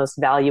get the most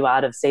value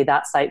out of, say,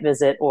 that site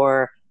visit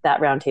or that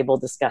roundtable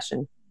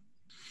discussion.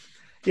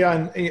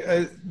 Yeah,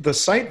 and the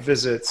site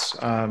visits,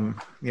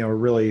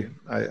 really,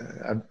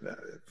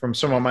 from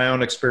some of my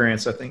own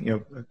experience, I think,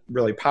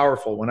 really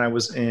powerful. When I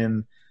was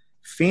in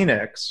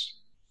Phoenix,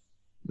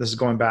 this is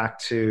going back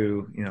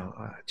to,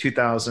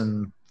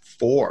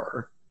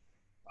 2004,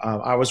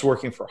 I was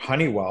working for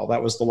Honeywell.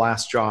 That was the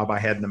last job I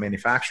had in the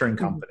manufacturing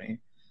company.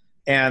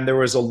 And there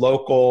was a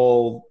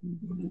local,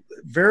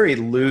 very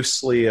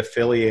loosely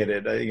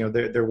affiliated,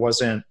 there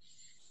wasn't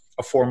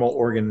a formal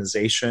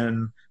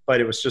organization, but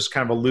it was just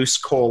kind of a loose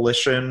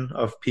coalition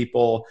of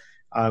people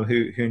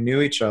who knew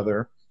each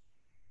other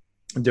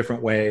in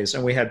different ways.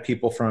 And we had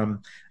people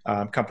from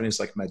companies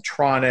like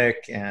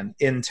Medtronic and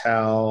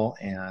Intel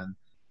and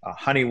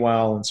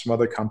Honeywell and some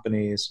other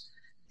companies.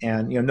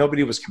 And,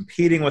 nobody was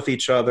competing with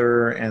each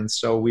other. And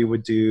so we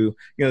would do,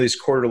 these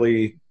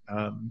quarterly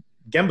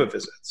Gemba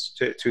visits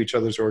to each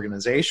other's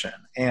organization.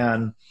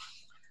 And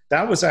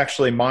that was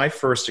actually my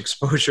first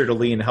exposure to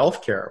lean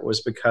healthcare,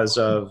 was because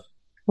of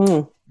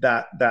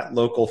that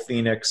local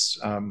Phoenix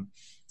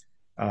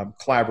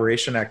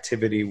collaboration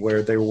activity,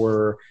 where there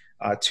were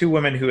two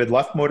women who had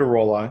left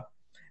Motorola,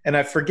 and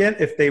I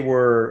forget if they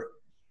were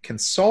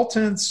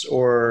consultants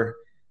or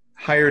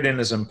hired in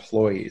as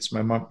employees.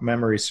 My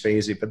memory's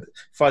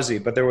fuzzy,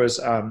 but there was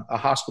a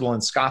hospital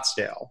in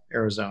Scottsdale,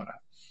 Arizona,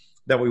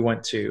 that we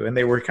went to, and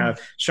they were kind of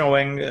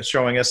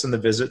showing us in the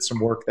visit some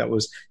work that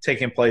was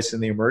taking place in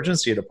the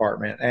emergency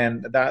department,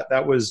 and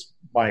that was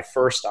my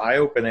first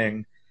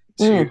eye-opening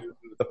to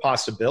the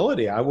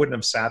possibility. I wouldn't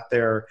have sat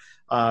there,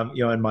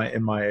 in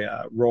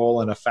my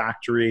role in a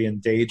factory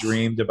and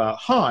daydreamed about,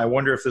 I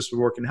wonder if this would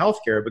work in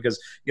healthcare, because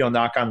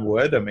knock on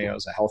wood, I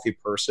was a healthy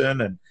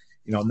person, and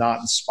not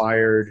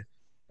inspired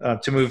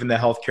to move into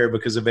healthcare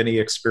because of any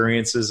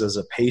experiences as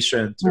a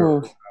patient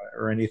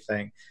or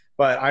anything.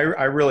 But I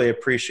really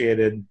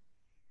appreciated,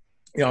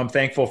 I'm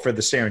thankful for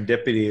the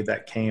serendipity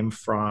that came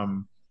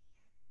from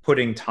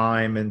putting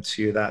time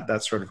into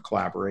that sort of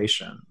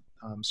collaboration.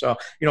 So,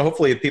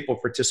 hopefully people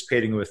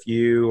participating with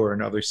you or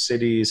in other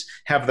cities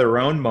have their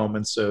own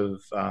moments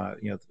of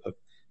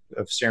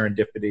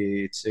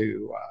serendipity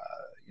to,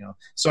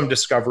 some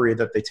discovery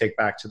that they take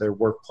back to their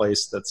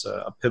workplace that's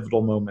a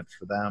pivotal moment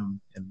for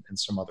them in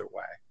some other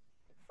way.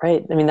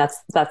 Right.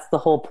 That's the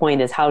whole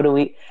point, is how do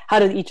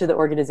each of the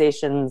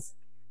organizations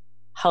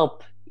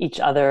help each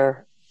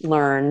other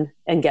learn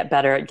and get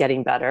better at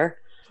getting better.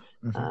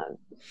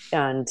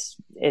 And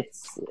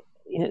it's,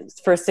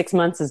 first 6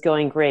 months is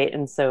going great.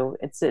 And so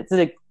it's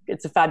a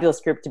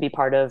fabulous group to be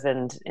part of.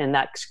 And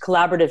that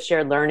collaborative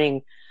shared learning,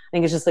 I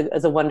think, is just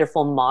is a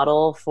wonderful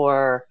model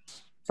for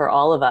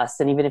all of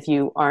us. And even if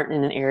you aren't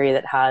in an area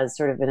that has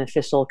sort of an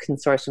official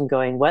consortium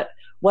going, what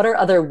are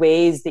other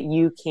ways that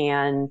you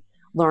can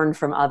learn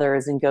from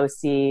others and go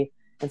see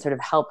and sort of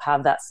help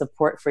have that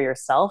support for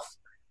yourself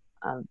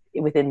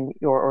within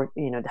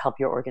to help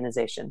your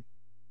organization.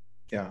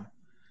 Yeah.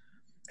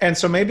 And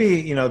so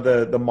maybe,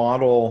 the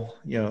model,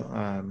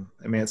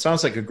 it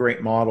sounds like a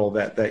great model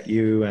that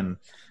you and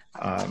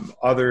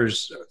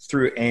others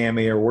through AME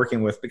are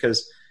working with,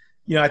 because,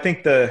 I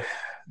think there's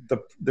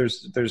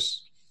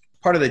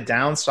part of the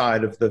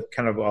downside of the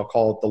kind of, I'll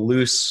call it the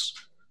loose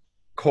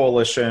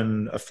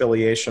coalition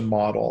affiliation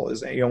model,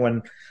 is,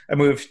 when I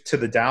moved to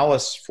the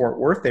Dallas-Fort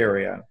Worth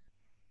area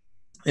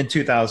in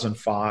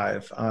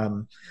 2005,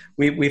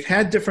 we've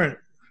had different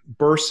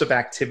bursts of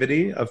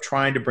activity of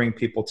trying to bring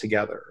people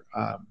together.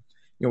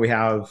 We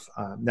have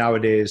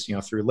nowadays,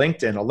 through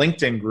LinkedIn, a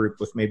LinkedIn group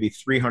with maybe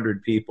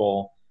 300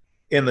 people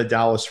in the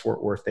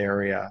Dallas-Fort Worth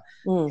area.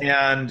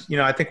 And,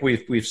 I think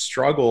we've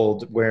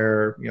struggled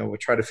where, we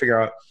try to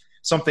figure out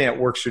something that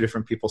works for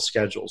different people's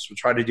schedules. We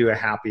try to do a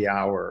happy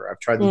hour. I've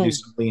tried to do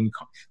some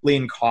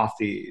lean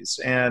coffees.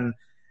 And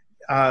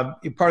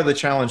part of the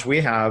challenge we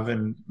have,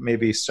 and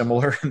maybe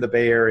similar in the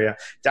Bay Area,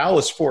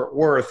 Dallas-Fort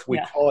Worth, we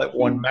call it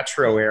one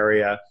metro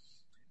area,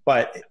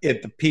 but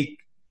at the peak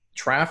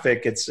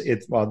traffic, I'm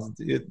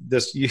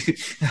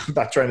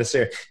not trying to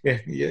say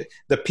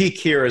the peak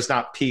here is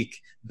not peak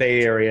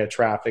Bay Area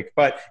traffic,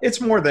 but it's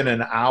more than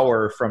an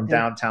hour from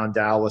downtown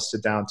Dallas to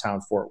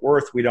downtown Fort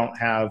Worth. We don't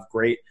have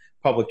great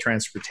public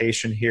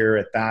transportation here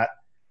at that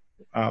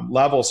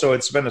level. So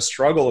it's been a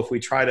struggle if we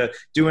try to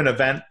do an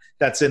event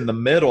that's in the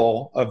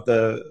middle of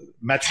the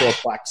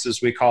Metroplex,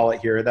 as we call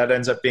it here. That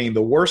ends up being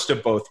the worst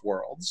of both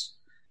worlds.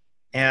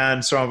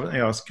 And so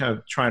I was kind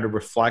of trying to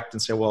reflect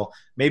and say, well,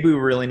 maybe we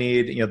really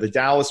need, the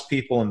Dallas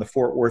people and the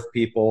Fort Worth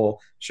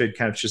people should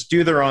kind of just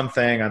do their own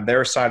thing on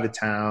their side of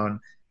town.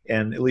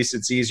 And at least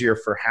it's easier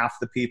for half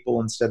the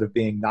people instead of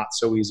being not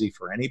so easy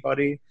for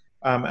anybody.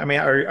 How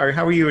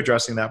are you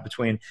addressing that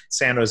between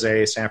San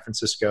Jose, San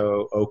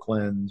Francisco,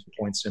 Oakland,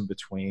 points in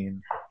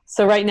between?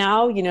 So right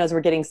now, as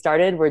we're getting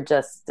started, we're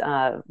just,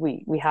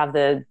 we have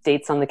the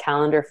dates on the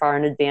calendar far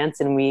in advance,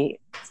 and we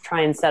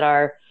try and set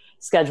our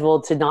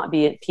schedule to not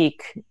be at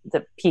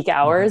the peak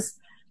hours,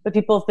 but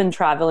people have been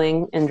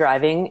traveling and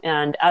driving.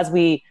 And as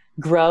we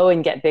grow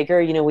and get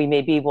bigger, we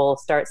maybe will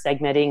start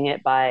segmenting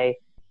it by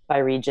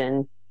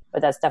region,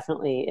 but that's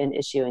definitely an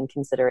issue in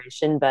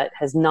consideration, but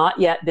has not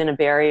yet been a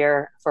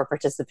barrier for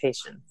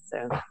participation.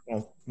 So,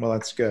 well,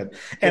 that's good.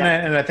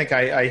 And I think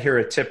I hear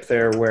a tip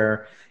there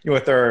where,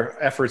 with our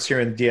efforts here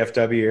in the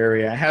DFW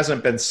area, it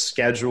hasn't been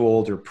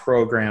scheduled or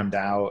programmed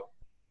out.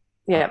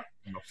 Yeah.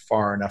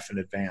 Far enough in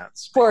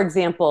advance. For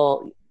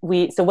example,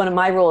 so one of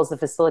my roles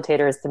as a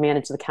facilitator is to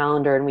manage the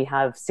calendar, and we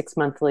have 6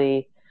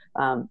 monthly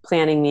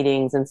planning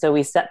meetings. And so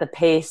we set the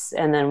pace,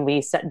 and then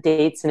we set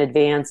dates in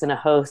advance and a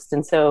host.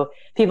 And so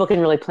people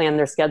can really plan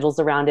their schedules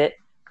around it.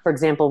 For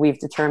example, we've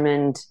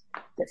determined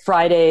that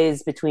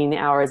Fridays between the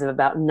hours of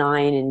about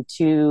 9 and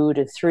 2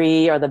 to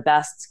 3 are the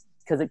best,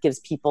 because it gives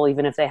people,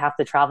 even if they have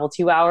to travel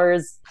 2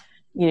 hours,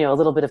 a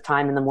little bit of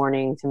time in the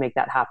morning to make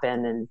that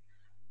happen. And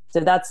so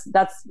that's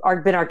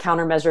been our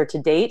countermeasure to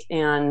date.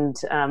 And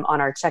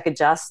on our check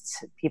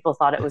adjust, people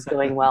thought it was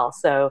going well.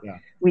 So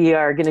we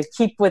are going to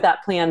keep with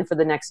that plan for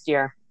the next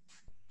year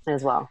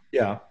as well.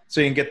 Yeah.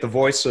 So you can get the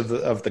voice of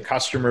the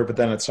customer, but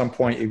then at some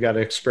point you've got to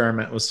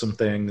experiment with some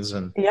things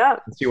and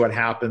see what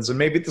happens. And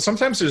maybe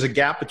sometimes there's a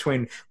gap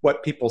between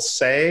what people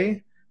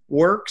say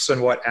works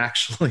and what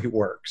actually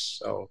works.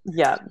 So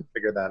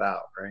figure that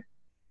out, right?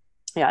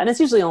 Yeah, and it's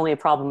usually only a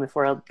problem if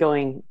we're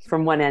going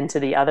from one end to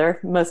the other.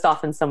 Most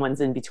often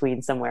someone's in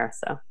between somewhere.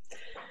 So,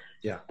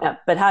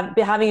 but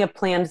having a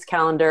planned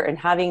calendar and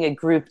having a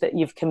group that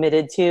you've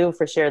committed to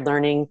for shared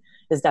learning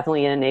is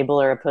definitely an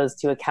enabler, opposed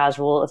to a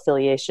casual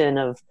affiliation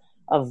of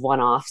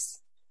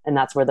one-offs. And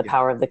that's where the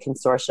power of the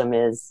consortium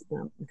is,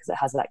 because it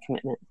has that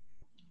commitment.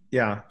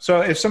 Yeah.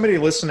 So if somebody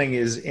listening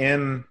is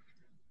in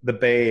the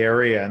Bay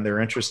Area and they're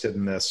interested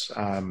in this,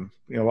 we're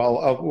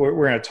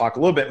going to talk a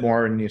little bit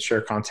more and you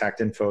share contact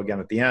info again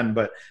at the end,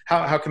 but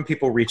how can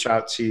people reach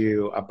out to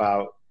you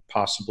about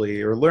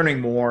possibly, or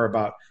learning more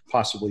about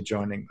possibly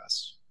joining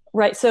this?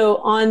 Right. So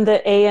on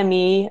the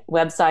AME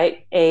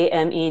website,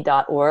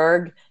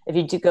 ame.org, if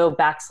you do go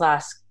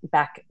backslash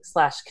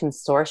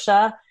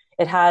consortia,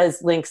 it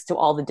has links to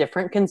all the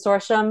different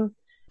consortium.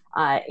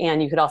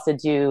 And you could also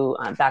do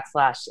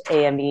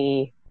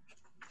 /AME/San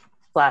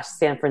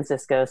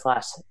Francisco/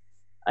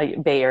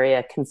 Bay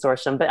Area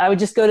Consortium. But I would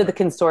just go to the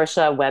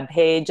Consortia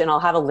webpage, and I'll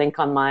have a link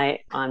on my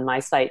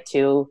site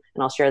too,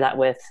 and I'll share that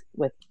with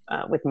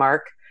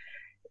Mark.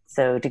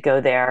 So to go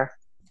there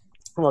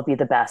will be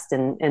the best.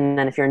 And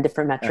then if you're in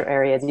different metro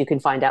areas, you can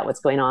find out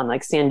what's going on,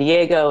 like San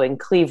Diego and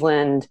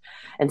Cleveland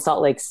and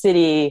Salt Lake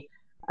City,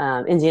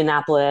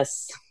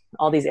 Indianapolis.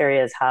 All these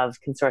areas have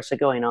consortia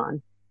going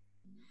on.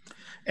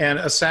 And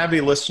a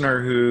savvy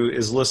listener who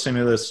is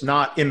listening to this,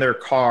 not in their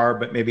car,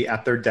 but maybe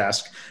at their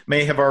desk,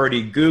 may have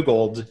already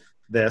Googled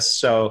this.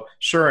 So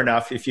sure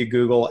enough, if you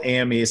Google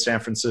AME San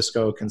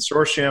Francisco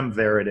Consortium,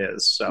 there it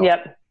is. So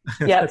yep.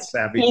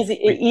 savvy.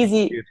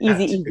 Easy.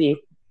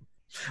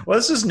 Well,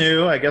 this is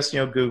new. I guess,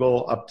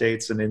 Google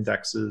updates and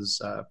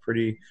indexes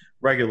pretty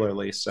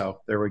regularly. So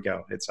there we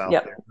go. It's out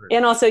there.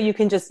 And also you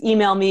can just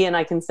email me and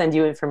I can send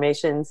you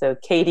information. So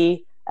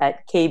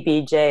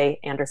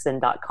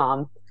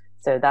katie@kbjanderson.com.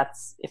 So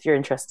that's, if you're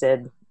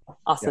interested,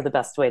 also the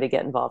best way to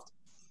get involved.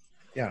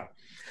 Yeah.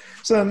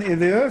 So then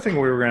the other thing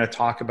we were going to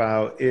talk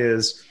about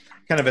is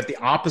kind of at the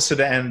opposite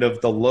end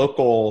of the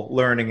local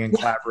learning and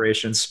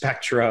collaboration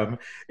spectrum,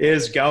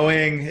 is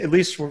going, at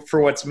least for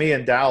what's me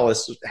in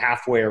Dallas,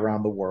 halfway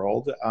around the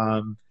world,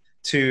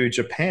 to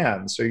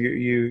Japan. So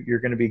you're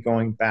going to be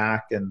going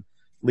back and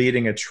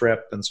leading a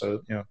trip. And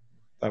so,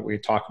 thought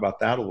we'd talk about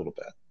that a little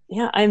bit.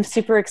 Yeah, I'm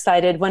super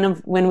excited.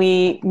 When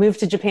we moved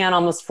to Japan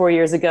almost 4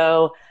 years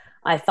ago,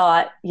 I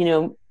thought,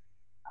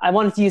 I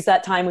wanted to use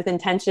that time with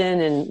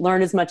intention and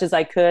learn as much as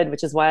I could,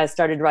 which is why I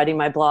started writing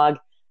my blog.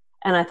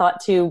 And I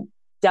thought too,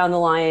 down the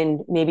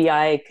line, maybe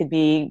I could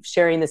be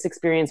sharing this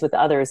experience with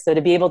others. So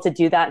to be able to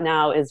do that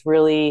now is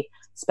really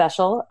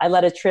special. I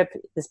led a trip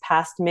this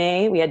past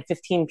May. We had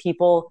 15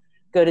 people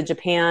go to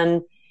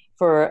Japan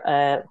for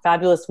a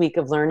fabulous week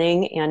of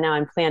learning. And now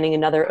I'm planning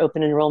another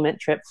open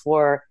enrollment trip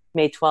for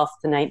May 12th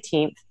to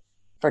 19th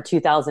for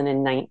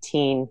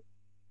 2019.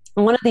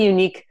 And one of the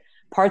unique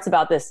parts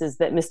about this is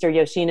that Mr.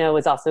 Yoshino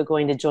is also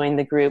going to join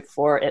the group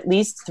for at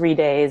least 3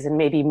 days and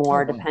maybe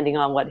more, depending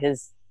on what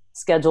his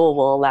schedule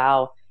will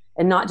allow,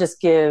 and not just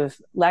give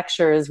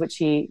lectures, which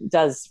he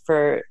does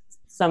for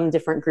some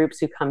different groups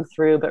who come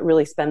through, but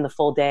really spend the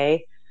full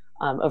day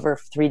over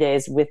 3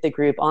 days with the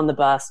group on the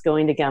bus,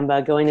 going to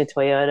Gemba, going to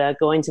Toyota,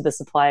 going to the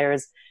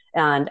suppliers,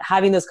 and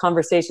having those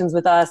conversations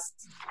with us,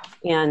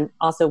 and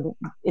also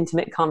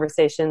intimate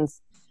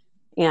conversations,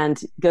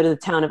 and go to the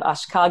town of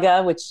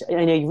Ashikaga, which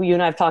I know you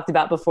and I have talked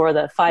about before,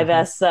 the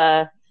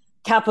 5S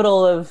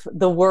capital of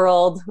the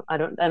world. I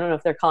don't know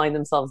if they're calling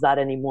themselves that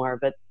anymore,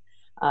 but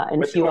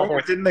and a few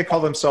other. Didn't they call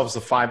themselves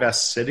the 5S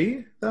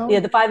city, though? Yeah,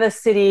 the 5S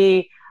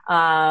city.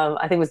 I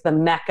think it was the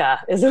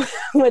Mecca is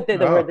what the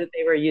word that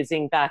they were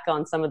using back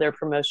on some of their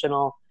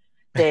promotional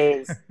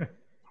days.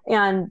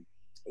 And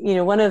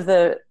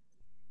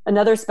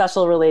another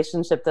special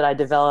relationship that I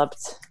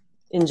developed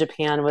in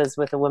Japan was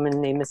with a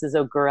woman named Mrs.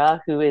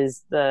 Ogura, who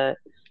is the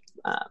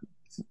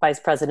vice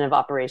president of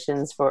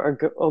operations for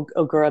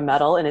Ogura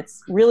Metal. And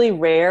it's really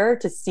rare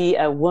to see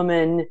a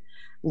woman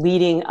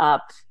leading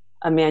up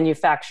a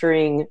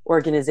manufacturing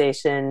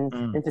organization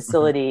and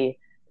facility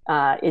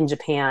in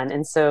Japan.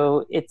 And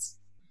so it's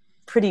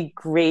pretty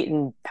great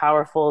and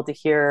powerful to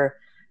hear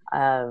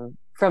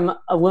from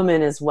a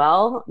woman as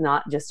well,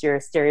 not just your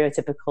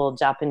stereotypical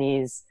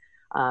Japanese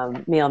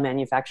male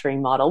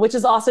manufacturing model, which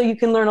is also you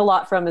can learn a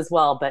lot from as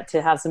well, but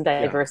to have some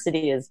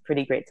diversity is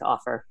pretty great to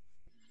offer.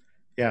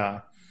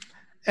 Yeah.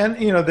 And,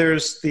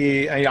 there's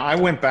I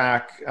went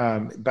back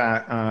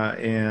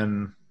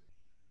in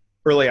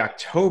early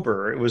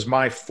October. It was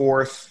my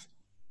fourth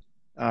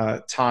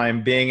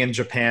time being in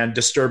Japan,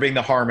 disturbing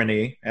the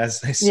harmony,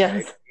 as they say.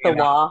 Yes, the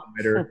wa.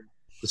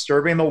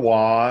 Disturbing the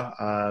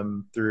wa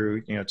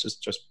through,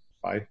 just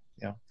by,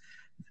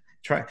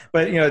 try.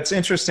 But, it's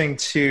interesting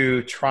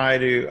to try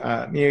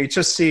to, you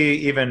just see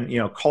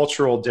even,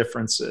 cultural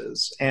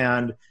differences.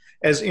 And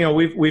as,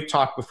 we've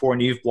talked before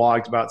and you've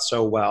blogged about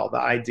so well, the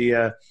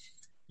idea,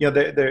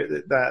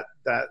 that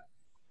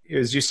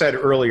as you said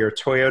earlier,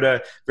 Toyota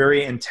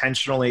very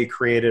intentionally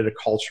created a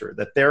culture,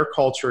 that their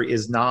culture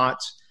is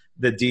not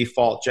the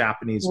default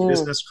Japanese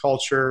business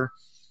culture,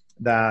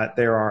 that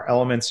there are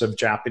elements of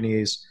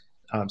Japanese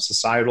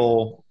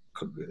societal,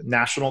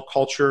 national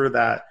culture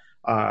that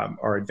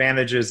are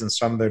advantages and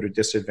some that are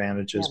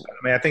disadvantages. Yeah.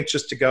 But I think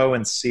just to go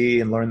and see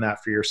and learn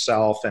that for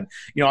yourself. And,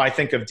 I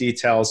think of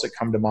details that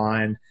come to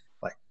mind,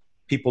 like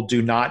people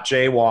do not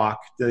jaywalk,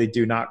 they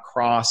do not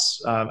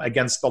cross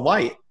against the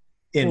light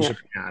in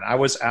Japan. I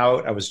was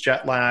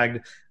jet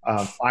lagged,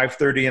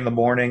 5:30 in the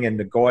morning in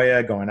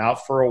Nagoya, going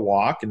out for a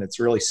walk, and it's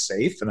really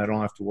safe and I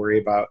don't have to worry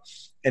about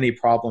any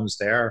problems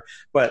there.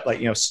 But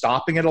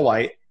stopping at a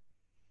light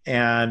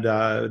and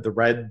the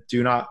red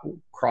do not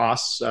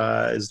cross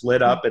is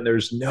lit up and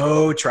there's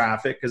no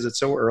traffic because it's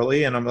so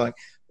early. And I'm like,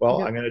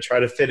 well, I'm going to try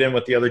to fit in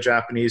with the other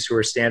Japanese who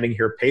are standing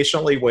here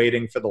patiently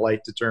waiting for the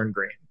light to turn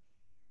green.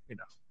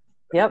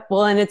 Yep.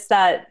 Well, and it's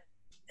that,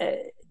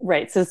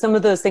 right. So some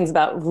of those things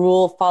about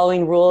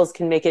following rules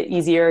can make it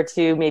easier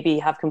to maybe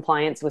have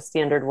compliance with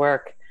standard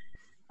work.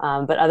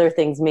 But other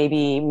things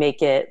maybe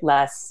make it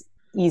less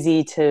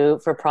easy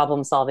for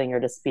problem solving or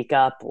to speak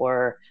up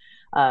or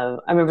I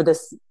remember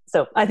this.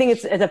 So I think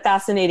it's a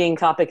fascinating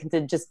topic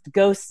to just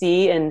go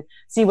see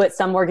what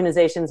some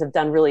organizations have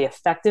done really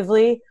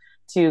effectively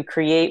to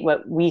create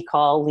what we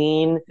call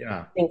lean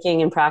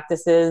thinking and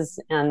practices,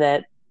 and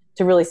that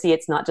to really see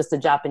it's not just a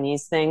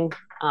Japanese thing,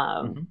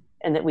 and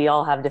that we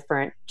all have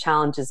different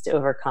challenges to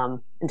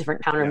overcome and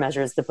different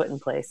countermeasures to put in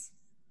place.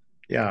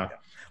 Yeah.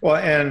 Well,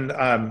 and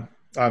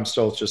I'm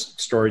still just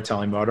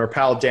storytelling mode. Our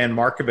pal Dan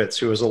Markovitz,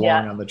 who was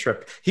along on the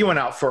trip, he went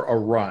out for a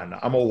run.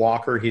 I'm a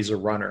walker, he's a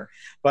runner.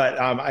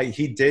 But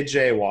he did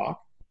jaywalk,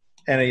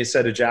 and he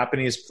said a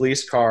Japanese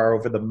police car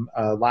over the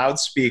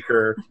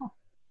loudspeaker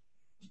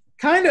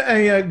kind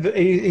of,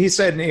 he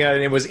said,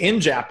 it was in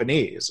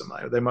Japanese. I'm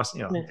like, they must,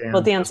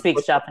 Dan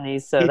speaks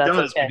Japanese, so that's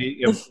does,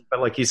 okay.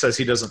 But like he says,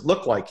 he doesn't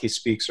look like he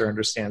speaks or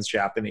understands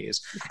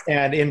Japanese.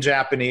 And in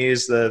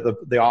Japanese,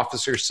 the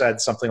officer said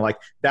something like,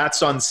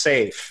 "That's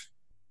unsafe."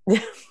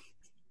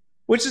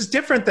 Which is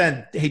different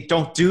than, hey,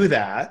 don't do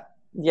that.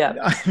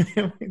 Yeah.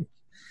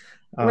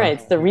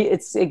 Right.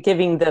 It's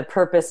giving the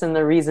purpose and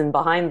the reason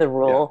behind the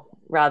rule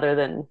rather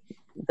than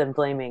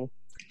blaming.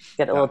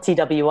 Get a little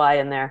TWI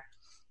in there.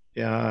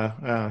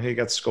 Yeah. He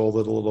got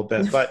scolded a little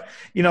bit, but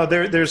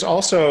there's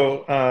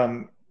also,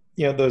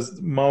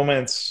 those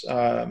moments,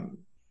 I'll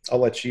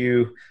let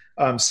you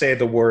say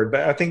the word,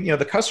 but I think,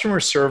 the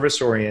customer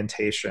service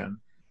orientation,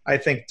 I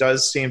think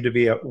does seem to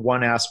be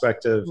one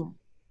aspect of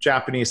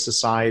Japanese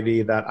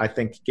society that I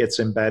think gets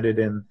embedded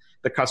in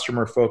the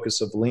customer focus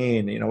of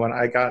lean. When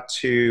I got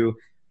to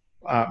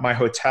my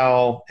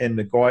hotel in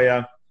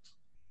Nagoya,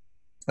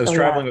 I was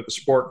traveling with a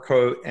sport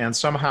coat, and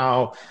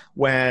somehow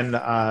when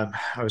I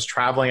was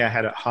traveling, I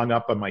had it hung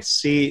up on my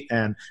seat,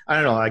 and I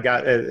don't know, I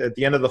got at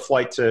the end of the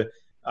flight to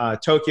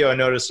Tokyo, I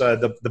noticed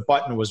the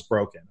button was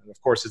broken. And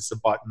of course, it's the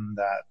button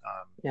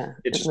that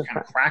it just kind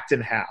of cracked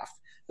in half.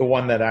 the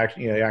one that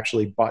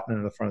actually button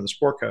in the front of the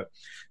sport coat.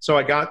 So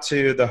I got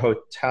to the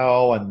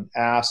hotel and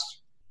asked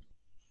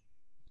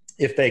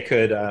if they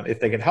could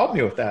help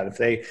me with that, if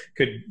they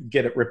could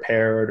get it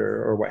repaired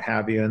or what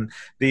have you. And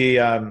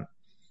the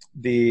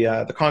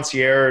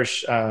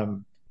concierge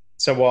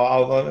said,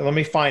 well, let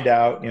me find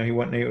out. He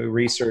went and he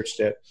researched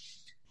it.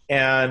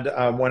 And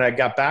when I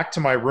got back to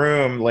my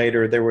room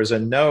later, there was a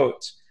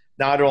note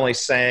not only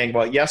saying,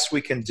 well, yes, we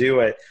can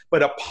do it,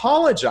 but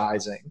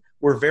apologizing.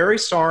 We're very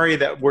sorry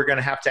that we're going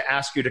to have to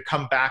ask you to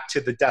come back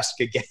to the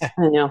desk again.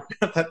 I know.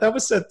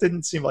 that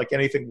didn't seem like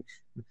anything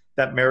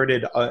that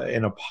merited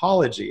an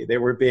apology. They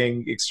were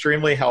being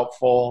extremely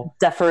helpful.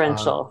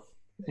 Deferential.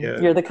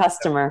 You're the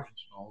customer.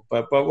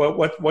 But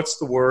what's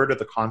the word or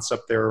the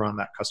concept there around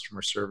that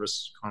customer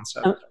service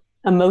concept?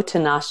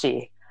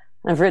 Omotenashi.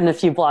 I've written a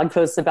few blog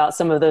posts about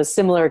some of those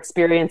similar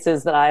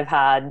experiences that I've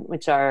had,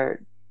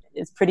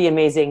 it's pretty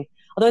amazing.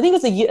 Although I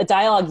think it's a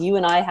dialogue you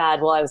and I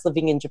had while I was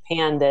living in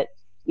Japan, that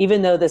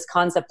even though this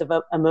concept of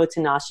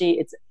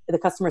omotenashi, the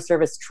customer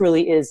service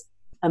truly is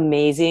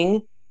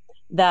amazing,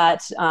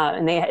 that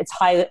it's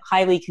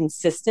highly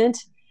consistent.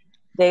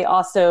 They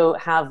also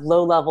have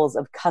low levels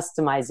of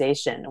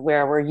customization,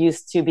 where we're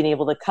used to being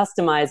able to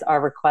customize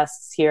our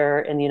requests here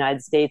in the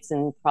United States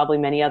and probably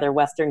many other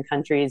Western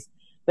countries.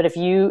 But if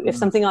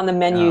something on the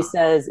menu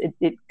says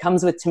it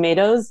comes with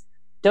tomatoes,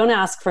 don't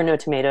ask for no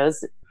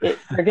tomatoes.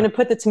 They're going to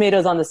put the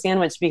tomatoes on the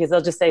sandwich because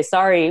they'll just say,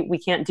 sorry, we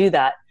can't do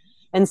that.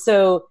 And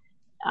so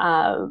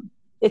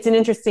it's an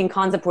interesting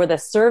concept where the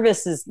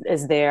service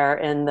is there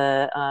and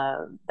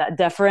that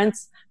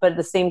deference, but at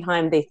the same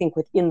time, they think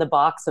within the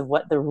box of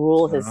what the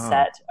rule has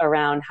set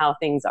around how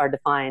things are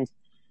defined.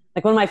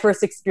 Like one of my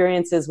first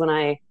experiences when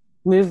I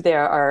moved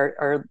there,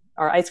 our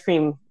ice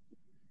cream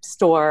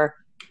store,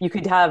 you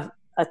could have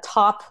a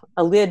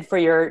lid for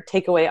your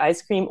takeaway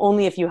ice cream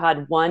only if you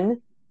had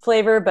one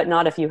flavor, but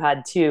not if you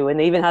had two. And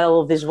they even had a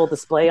little visual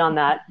display on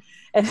that.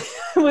 And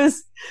I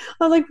was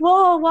like,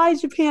 whoa, why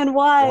Japan?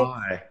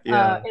 Why?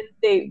 Yeah.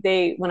 And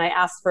they, when I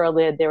asked for a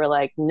lid, they were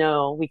like,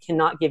 no, we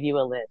cannot give you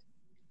a lid.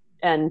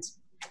 And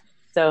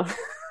so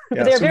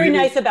they're very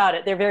nice about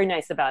it. They're very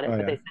nice about it,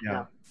 but they said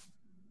no.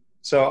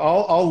 So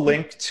I'll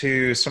link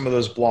to some of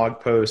those blog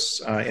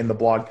posts in the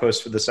blog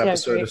post for this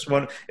episode.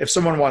 If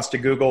someone wants to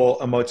Google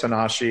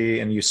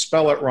omotenashi and you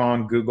spell it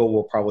wrong, Google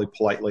will probably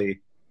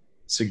politely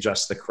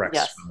suggest the correct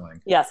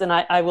spelling. Yes, and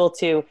I will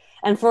too.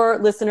 And for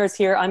listeners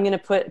here, I'm going to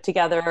put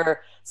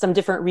together some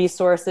different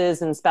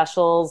resources and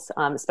specials,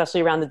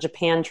 especially around the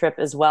Japan trip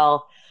as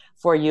well,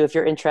 for you if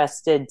you're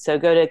interested. So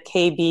go to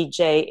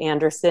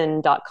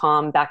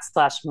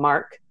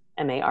kbjanderson.com/Mark,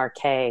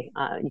 M-A-R-K.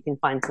 You can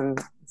find some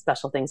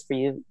special things for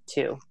you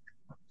too.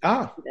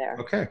 There.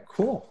 Okay,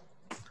 cool.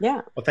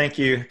 Yeah. Well, thank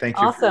you.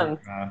 Awesome.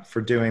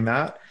 For doing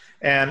that.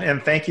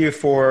 And thank you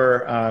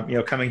for,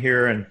 coming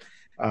here and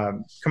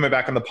coming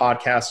back on the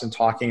podcast and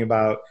talking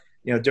about,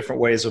 different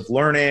ways of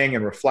learning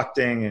and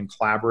reflecting and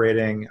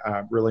collaborating.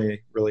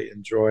 Really, really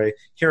enjoy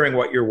hearing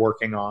what you're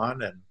working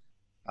on, and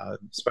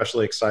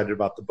especially excited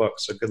about the book.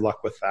 So good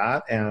luck with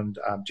that. And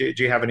do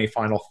you have any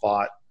final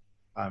thought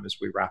as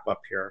we wrap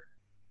up here?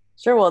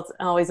 Sure. Well, it's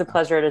always a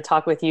pleasure to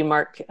talk with you,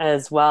 Mark,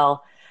 as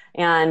well.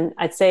 And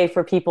I'd say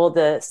for people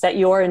to set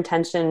your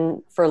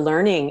intention for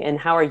learning and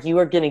how you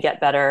are going to get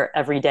better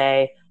every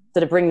day. So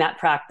to bring that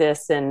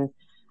practice and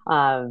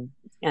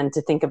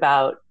to think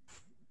about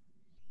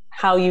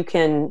how you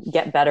can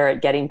get better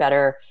at getting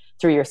better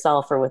through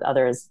yourself or with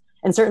others.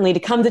 And certainly to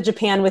come to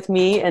Japan with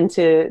me and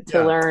to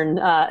learn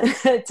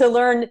to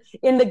learn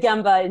in the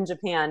Gemba in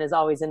Japan is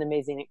always an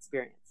amazing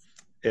experience.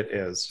 It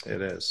is.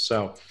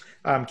 So,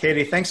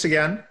 Katie, thanks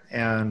again,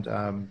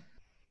 and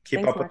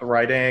keep up with the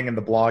writing and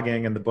the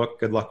blogging and the book.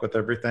 Good luck with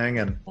everything,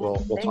 and we'll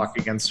talk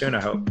again soon,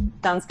 I hope.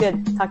 Sounds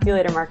good. Talk to you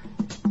later, Mark.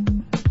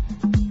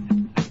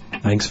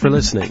 Thanks for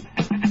listening.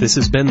 This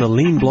has been the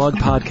Lean Blog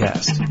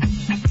Podcast.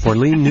 For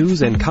Lean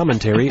news and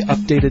commentary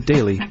updated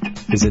daily,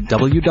 visit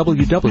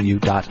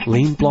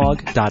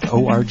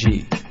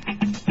www.leanblog.org.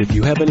 If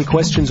you have any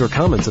questions or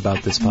comments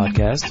about this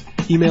podcast,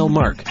 email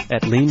Mark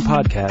at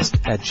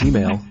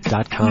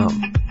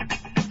leanpodcast@gmail.com.